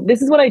going.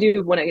 This is what I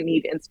do when I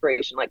need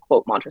inspiration, like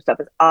quote mantra stuff.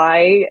 Is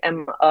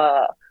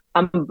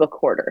I'm a book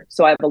hoarder,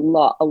 so I have a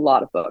lot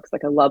of books.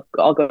 Like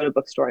I'll go to a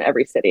bookstore in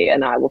every city,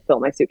 and I will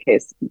fill my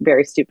suitcase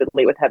very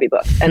stupidly with heavy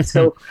books. And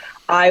so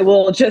I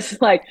will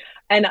just like,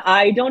 and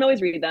I don't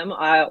always read them,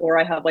 or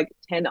I have like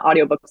 10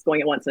 audiobooks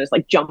going at once, and I just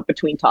like jump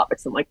between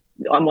topics. I'm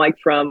like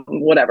from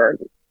whatever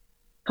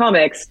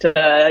comics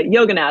to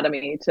yoga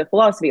anatomy to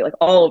philosophy, like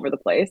all over the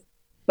place.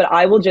 But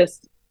I will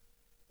just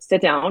sit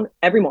down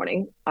every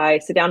morning. I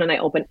sit down and I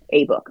open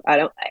a book.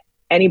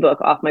 Any book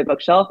off my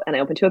bookshelf, and I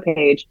open to a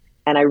page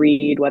and I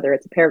read, whether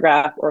it's a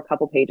paragraph or a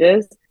couple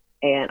pages,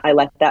 and I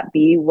let that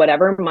be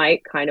whatever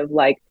might kind of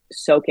like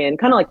soak in,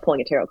 kind of like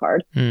pulling a tarot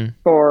card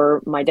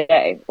for my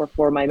day or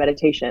for my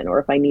meditation, or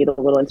if I need a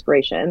little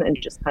inspiration, and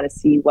just kind of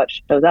see what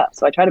shows up.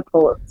 So I try to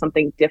pull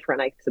something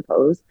different, I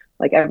suppose,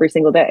 like every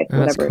single day,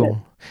 whatever it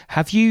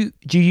is. Do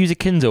you use a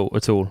Kindle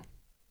at all?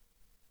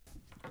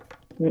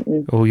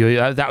 Mm-mm.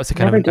 Oh, that was a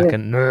kind of like a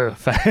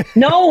nerve.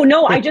 No,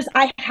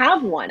 I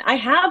have one,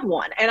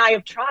 and I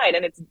have tried,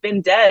 and it's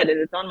been dead, and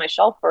it's on my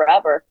shelf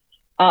forever.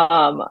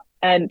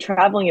 And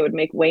traveling, it would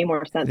make way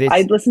more sense.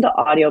 I listen to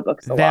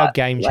audiobooks a lot. They're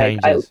game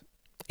changers.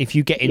 If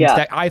you get into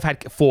that, I've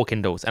had 4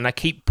 Kindles, and I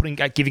keep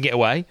giving it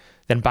away,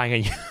 then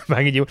banging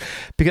you,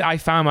 because I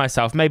found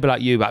myself, maybe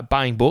like you, like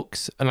buying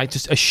books and like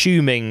just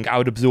assuming I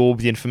would absorb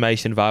the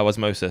information via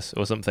osmosis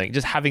or something.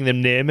 Just having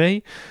them near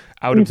me,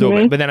 I would absorb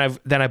it. But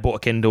then I bought a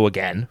Kindle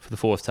again for the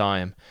 4th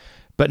time.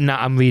 But now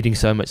I'm reading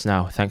so much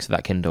now, thanks to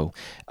that Kindle.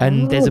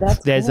 And there's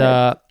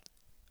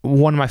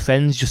one of my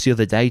friends just the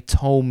other day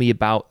told me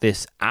about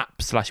this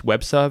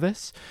app/web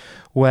service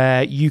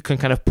where you can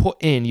kind of put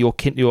in your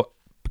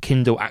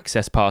Kindle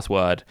access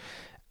password,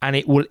 and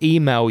it will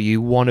email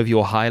you one of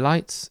your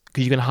highlights,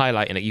 because you can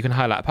highlight in it. You can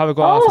highlight a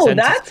paragraph, a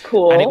sentence, that's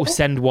cool. and it will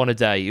send one a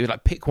day. You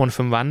like pick one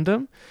from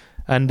random,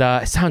 and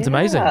it sounds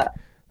amazing.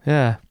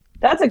 Yeah,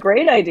 that's a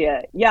great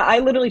idea. Yeah, I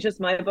literally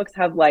my books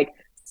have like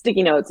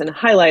sticky notes and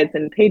highlights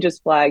and pages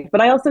flagged.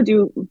 But I also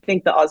do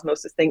think the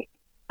osmosis thing,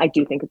 I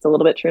do think it's a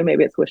little bit true.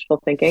 Maybe it's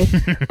wishful thinking,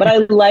 but I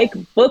like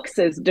books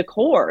as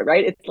decor,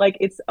 right? It's like,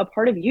 it's a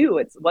part of you.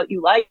 It's what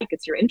you like.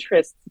 It's your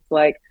interests. It's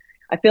like,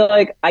 I feel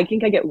like I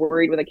get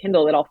worried with a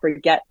Kindle that I'll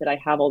forget that I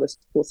have all this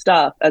cool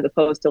stuff, as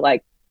opposed to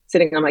like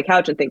sitting on my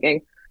couch and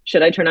thinking,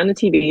 should I turn on the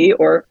TV,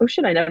 or, oh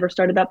shit, I never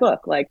started that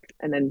book. Like,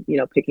 and then,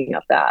 picking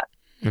up that.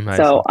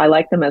 Amazing. So I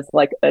like them as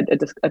like a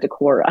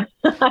decor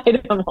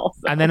item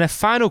also. And then a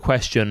final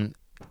question.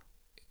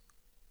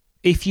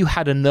 If you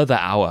had another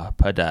hour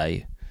per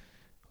day,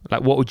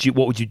 like what would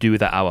you do with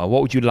that hour?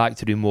 What would you like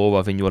to do more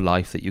of in your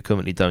life that you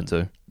currently don't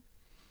do?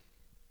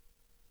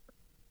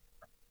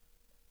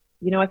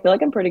 I feel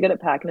like I'm pretty good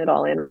at packing it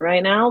all in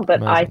right now,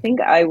 but Amazing.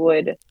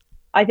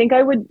 I think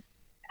I would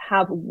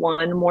have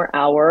one more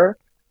hour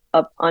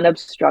of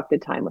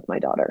unobstructed time with my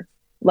daughter.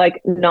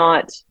 Like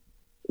not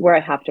where I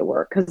have to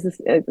work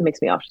because it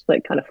makes me just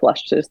like kind of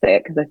flushed to say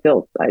it because I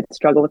feel I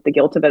struggle with the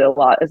guilt of it a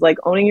lot. Is like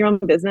owning your own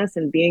business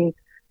and being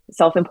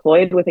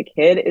self-employed with a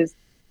kid is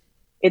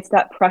it's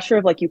that pressure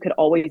of like you could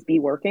always be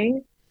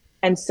working.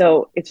 And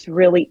so it's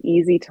really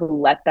easy to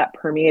let that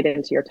permeate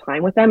into your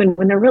time with them. And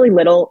when they're really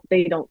little,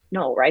 they don't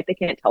know, right? They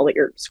can't tell that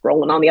you're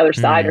scrolling on the other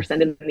side or Mm.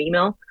 sending an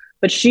email.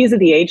 But she's at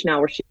the age now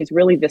where she's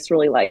really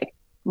viscerally like,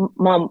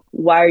 Mom,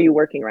 why are you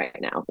working right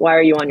now? Why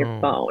are you on your Oh.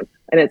 phone?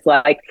 And it's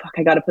like, fuck,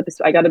 I gotta put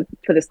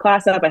this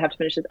class up. I have to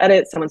finish this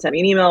edit. Someone sent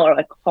me an email or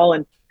like call.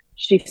 And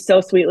she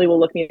so sweetly will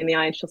look me in the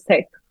eye and she'll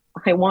say,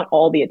 I want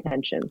all the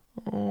attention.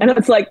 And Oh.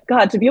 it's like,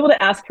 God, to be able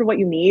to ask for what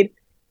you need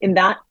in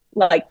that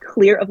like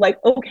clear of like,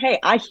 okay,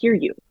 I hear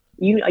you.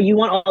 You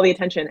want all the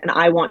attention and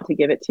I want to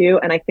give it to you.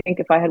 And I think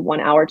if I had 1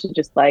 hour to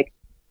just like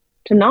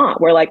to not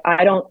where like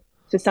I don't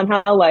to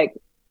somehow like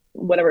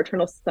whatever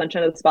eternal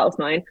sunshine of the spotless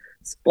mind,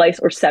 splice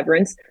or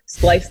severance,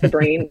 splice the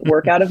brain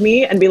work out of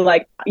me and be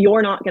like,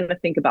 you're not gonna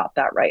think about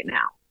that right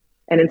now.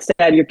 And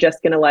instead you're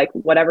just gonna like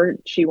whatever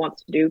she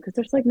wants to do, because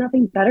there's like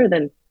nothing better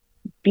than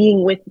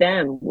being with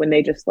them when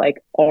they just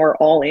like are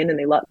all in and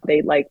they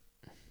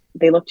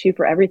look to you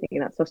for everything,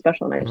 and that's so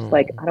special. And I just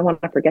like Oh. I don't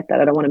want to forget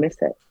that. I don't want to miss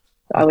it.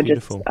 So I That's would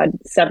just beautiful.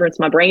 I'd severance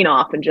my brain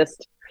off and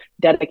just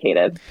dedicate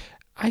it.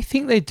 I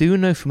think they do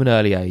know from an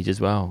early age as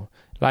well.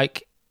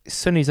 Like,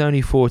 Sonny's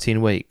only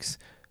 14 weeks,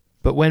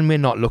 but when we're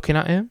not looking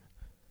at him,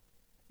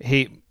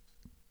 he's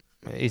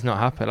not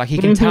happy. Like, he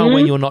can tell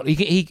when you're not.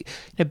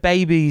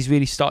 Babies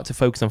really start to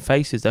focus on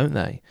faces, don't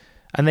they?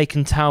 And they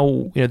can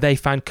tell. They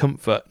find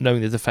comfort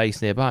knowing there's a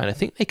face nearby, and I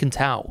think they can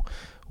tell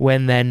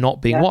when they're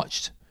not being Yeah.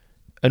 watched,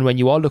 and when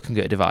you are looking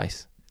at a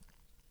device.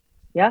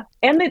 Yeah.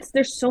 And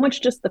there's so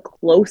much just the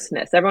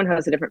closeness. Everyone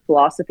has a different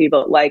philosophy,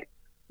 but like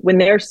when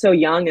they're so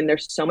young and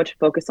there's so much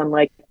focus on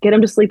like get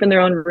them to sleep in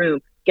their own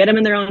room, get them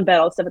in their own bed,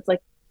 all stuff. It's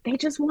like they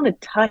just want to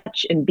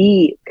touch and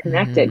be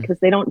connected because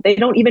they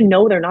don't even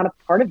know they're not a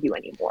part of you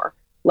anymore.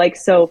 Like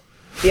so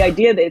the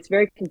idea that it's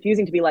very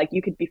confusing to be like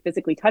you could be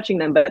physically touching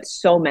them, but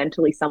so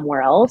mentally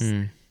somewhere else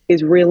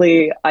is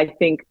really, I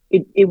think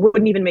it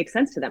wouldn't even make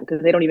sense to them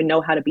because they don't even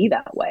know how to be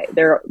that way.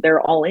 They're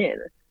all in.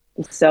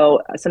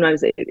 So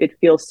sometimes it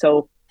feels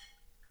so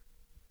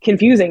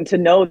confusing to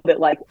know that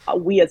like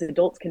we as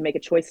adults can make a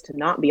choice to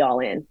not be all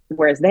in,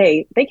 whereas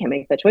they can't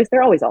make that choice.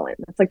 They're always all in.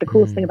 That's like the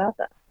coolest thing about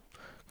that.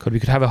 We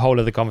could have a whole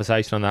other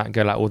conversation on that and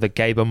go like all the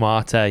Gabor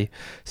Mate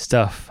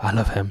stuff. I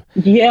love him.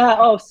 Yeah.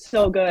 Oh,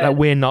 so good. Like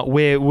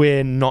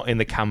we're not in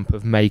the camp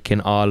of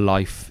making our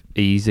life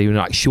easy,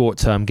 like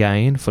short-term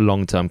gain for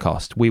long-term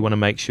cost. We want to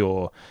make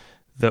sure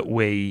that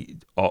we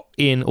are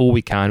in all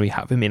we can. We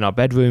have him in our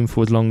bedroom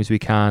for as long as we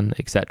can,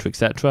 etc.,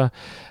 etc.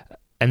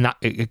 And that,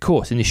 of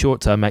course, in the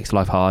short term makes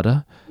life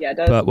harder. Yeah, it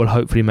does. But will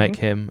hopefully make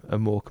him a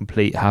more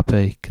complete,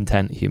 happy,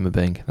 content human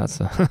being.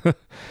 That's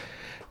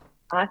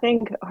I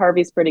think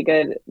Harvey's pretty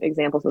good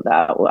examples of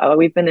that.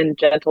 We've been in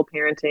gentle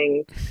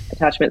parenting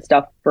attachment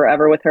stuff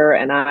forever with her,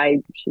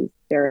 and she's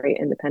very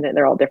independent.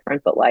 They're all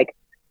different, but like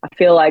I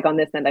feel like on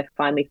this end, I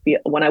finally feel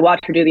when I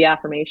watch her do the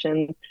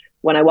affirmations,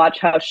 when I watch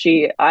how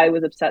I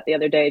was upset the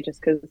other day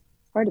just because it's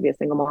hard to be a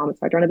single mom. It's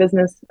hard to run a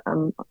business.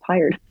 I'm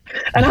tired,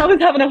 and I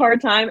was having a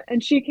hard time.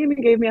 And she came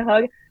and gave me a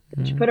hug.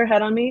 She put her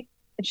head on me,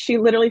 and she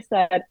literally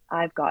said,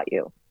 "I've got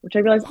you." Which I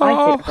realized I say it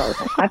all the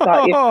time. I've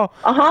got you.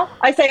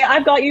 I say,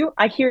 I've got you.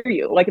 I hear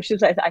you. Like if she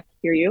says, I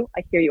hear you.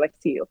 I hear you. I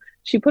see you.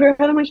 She put her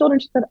head on my shoulder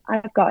and she said,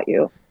 I've got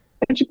you.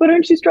 And she put her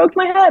and she stroked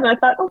my head. And I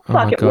thought, oh,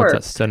 fuck, it worked.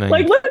 That's stunning.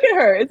 Like, look at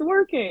her. It's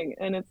working.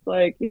 And it's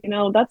like,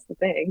 that's the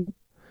thing.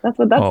 That's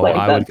what that's like.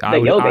 I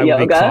would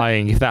be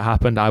crying if that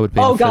happened. I would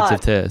be in fits of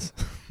tears.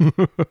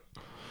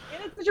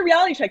 It's such a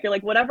reality check. You're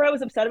like, whatever I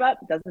was upset about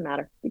doesn't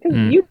matter because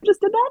you just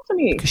did that to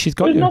me. Because she's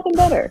got There's you. nothing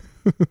better.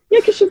 Yeah,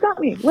 because she's got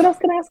me. What else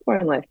can I ask for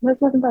in life?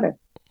 There's nothing better.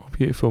 Oh,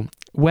 beautiful.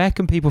 Where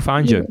can people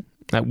find you?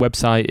 Like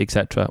website,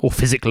 etc., or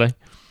physically?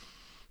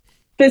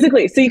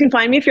 Physically. So you can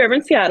find me if you're ever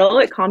in Seattle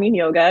at Commune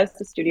Yoga. It's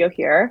the studio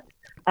here.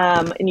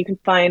 And you can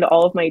find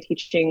all of my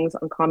teachings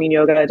on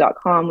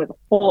communeyoga.com with a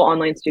full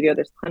online studio.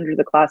 There's hundreds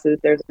of classes.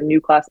 There's a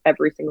new class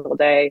every single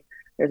day.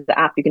 There's the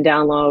app you can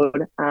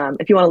download.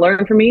 If you want to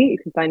learn from me, you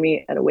can find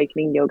me at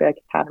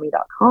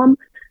awakeningyogaacademy.com.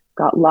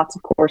 Got lots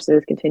of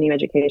courses, continuing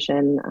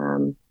education.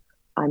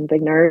 I'm a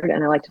big nerd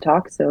and I like to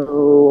talk,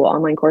 so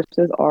online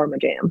courses are my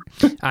jam.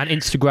 And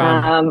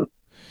Instagram.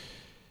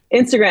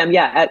 Instagram,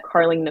 yeah, at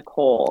Carling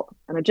Nicole.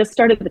 And I just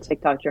started the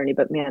TikTok journey,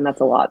 but man, that's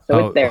a lot.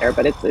 So it's there,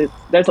 but it's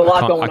there's a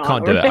lot going on. I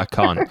can't do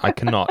it. I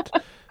cannot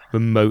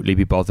remotely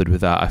be bothered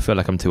with that. I feel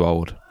like I'm too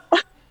old.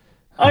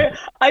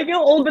 I feel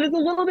old, but it's a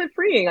little bit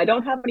freeing. I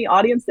don't have any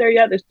audience there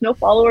yet. There's no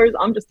followers.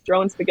 I'm just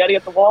throwing spaghetti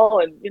at the wall,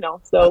 and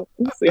so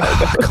we'll see how it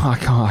goes.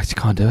 I just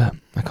can't do it.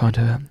 I can't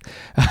do it.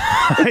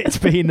 It's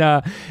been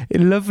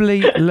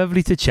lovely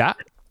to chat.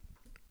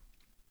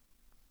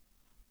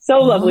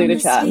 So lovely to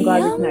chat. I'm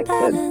glad we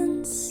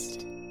connected.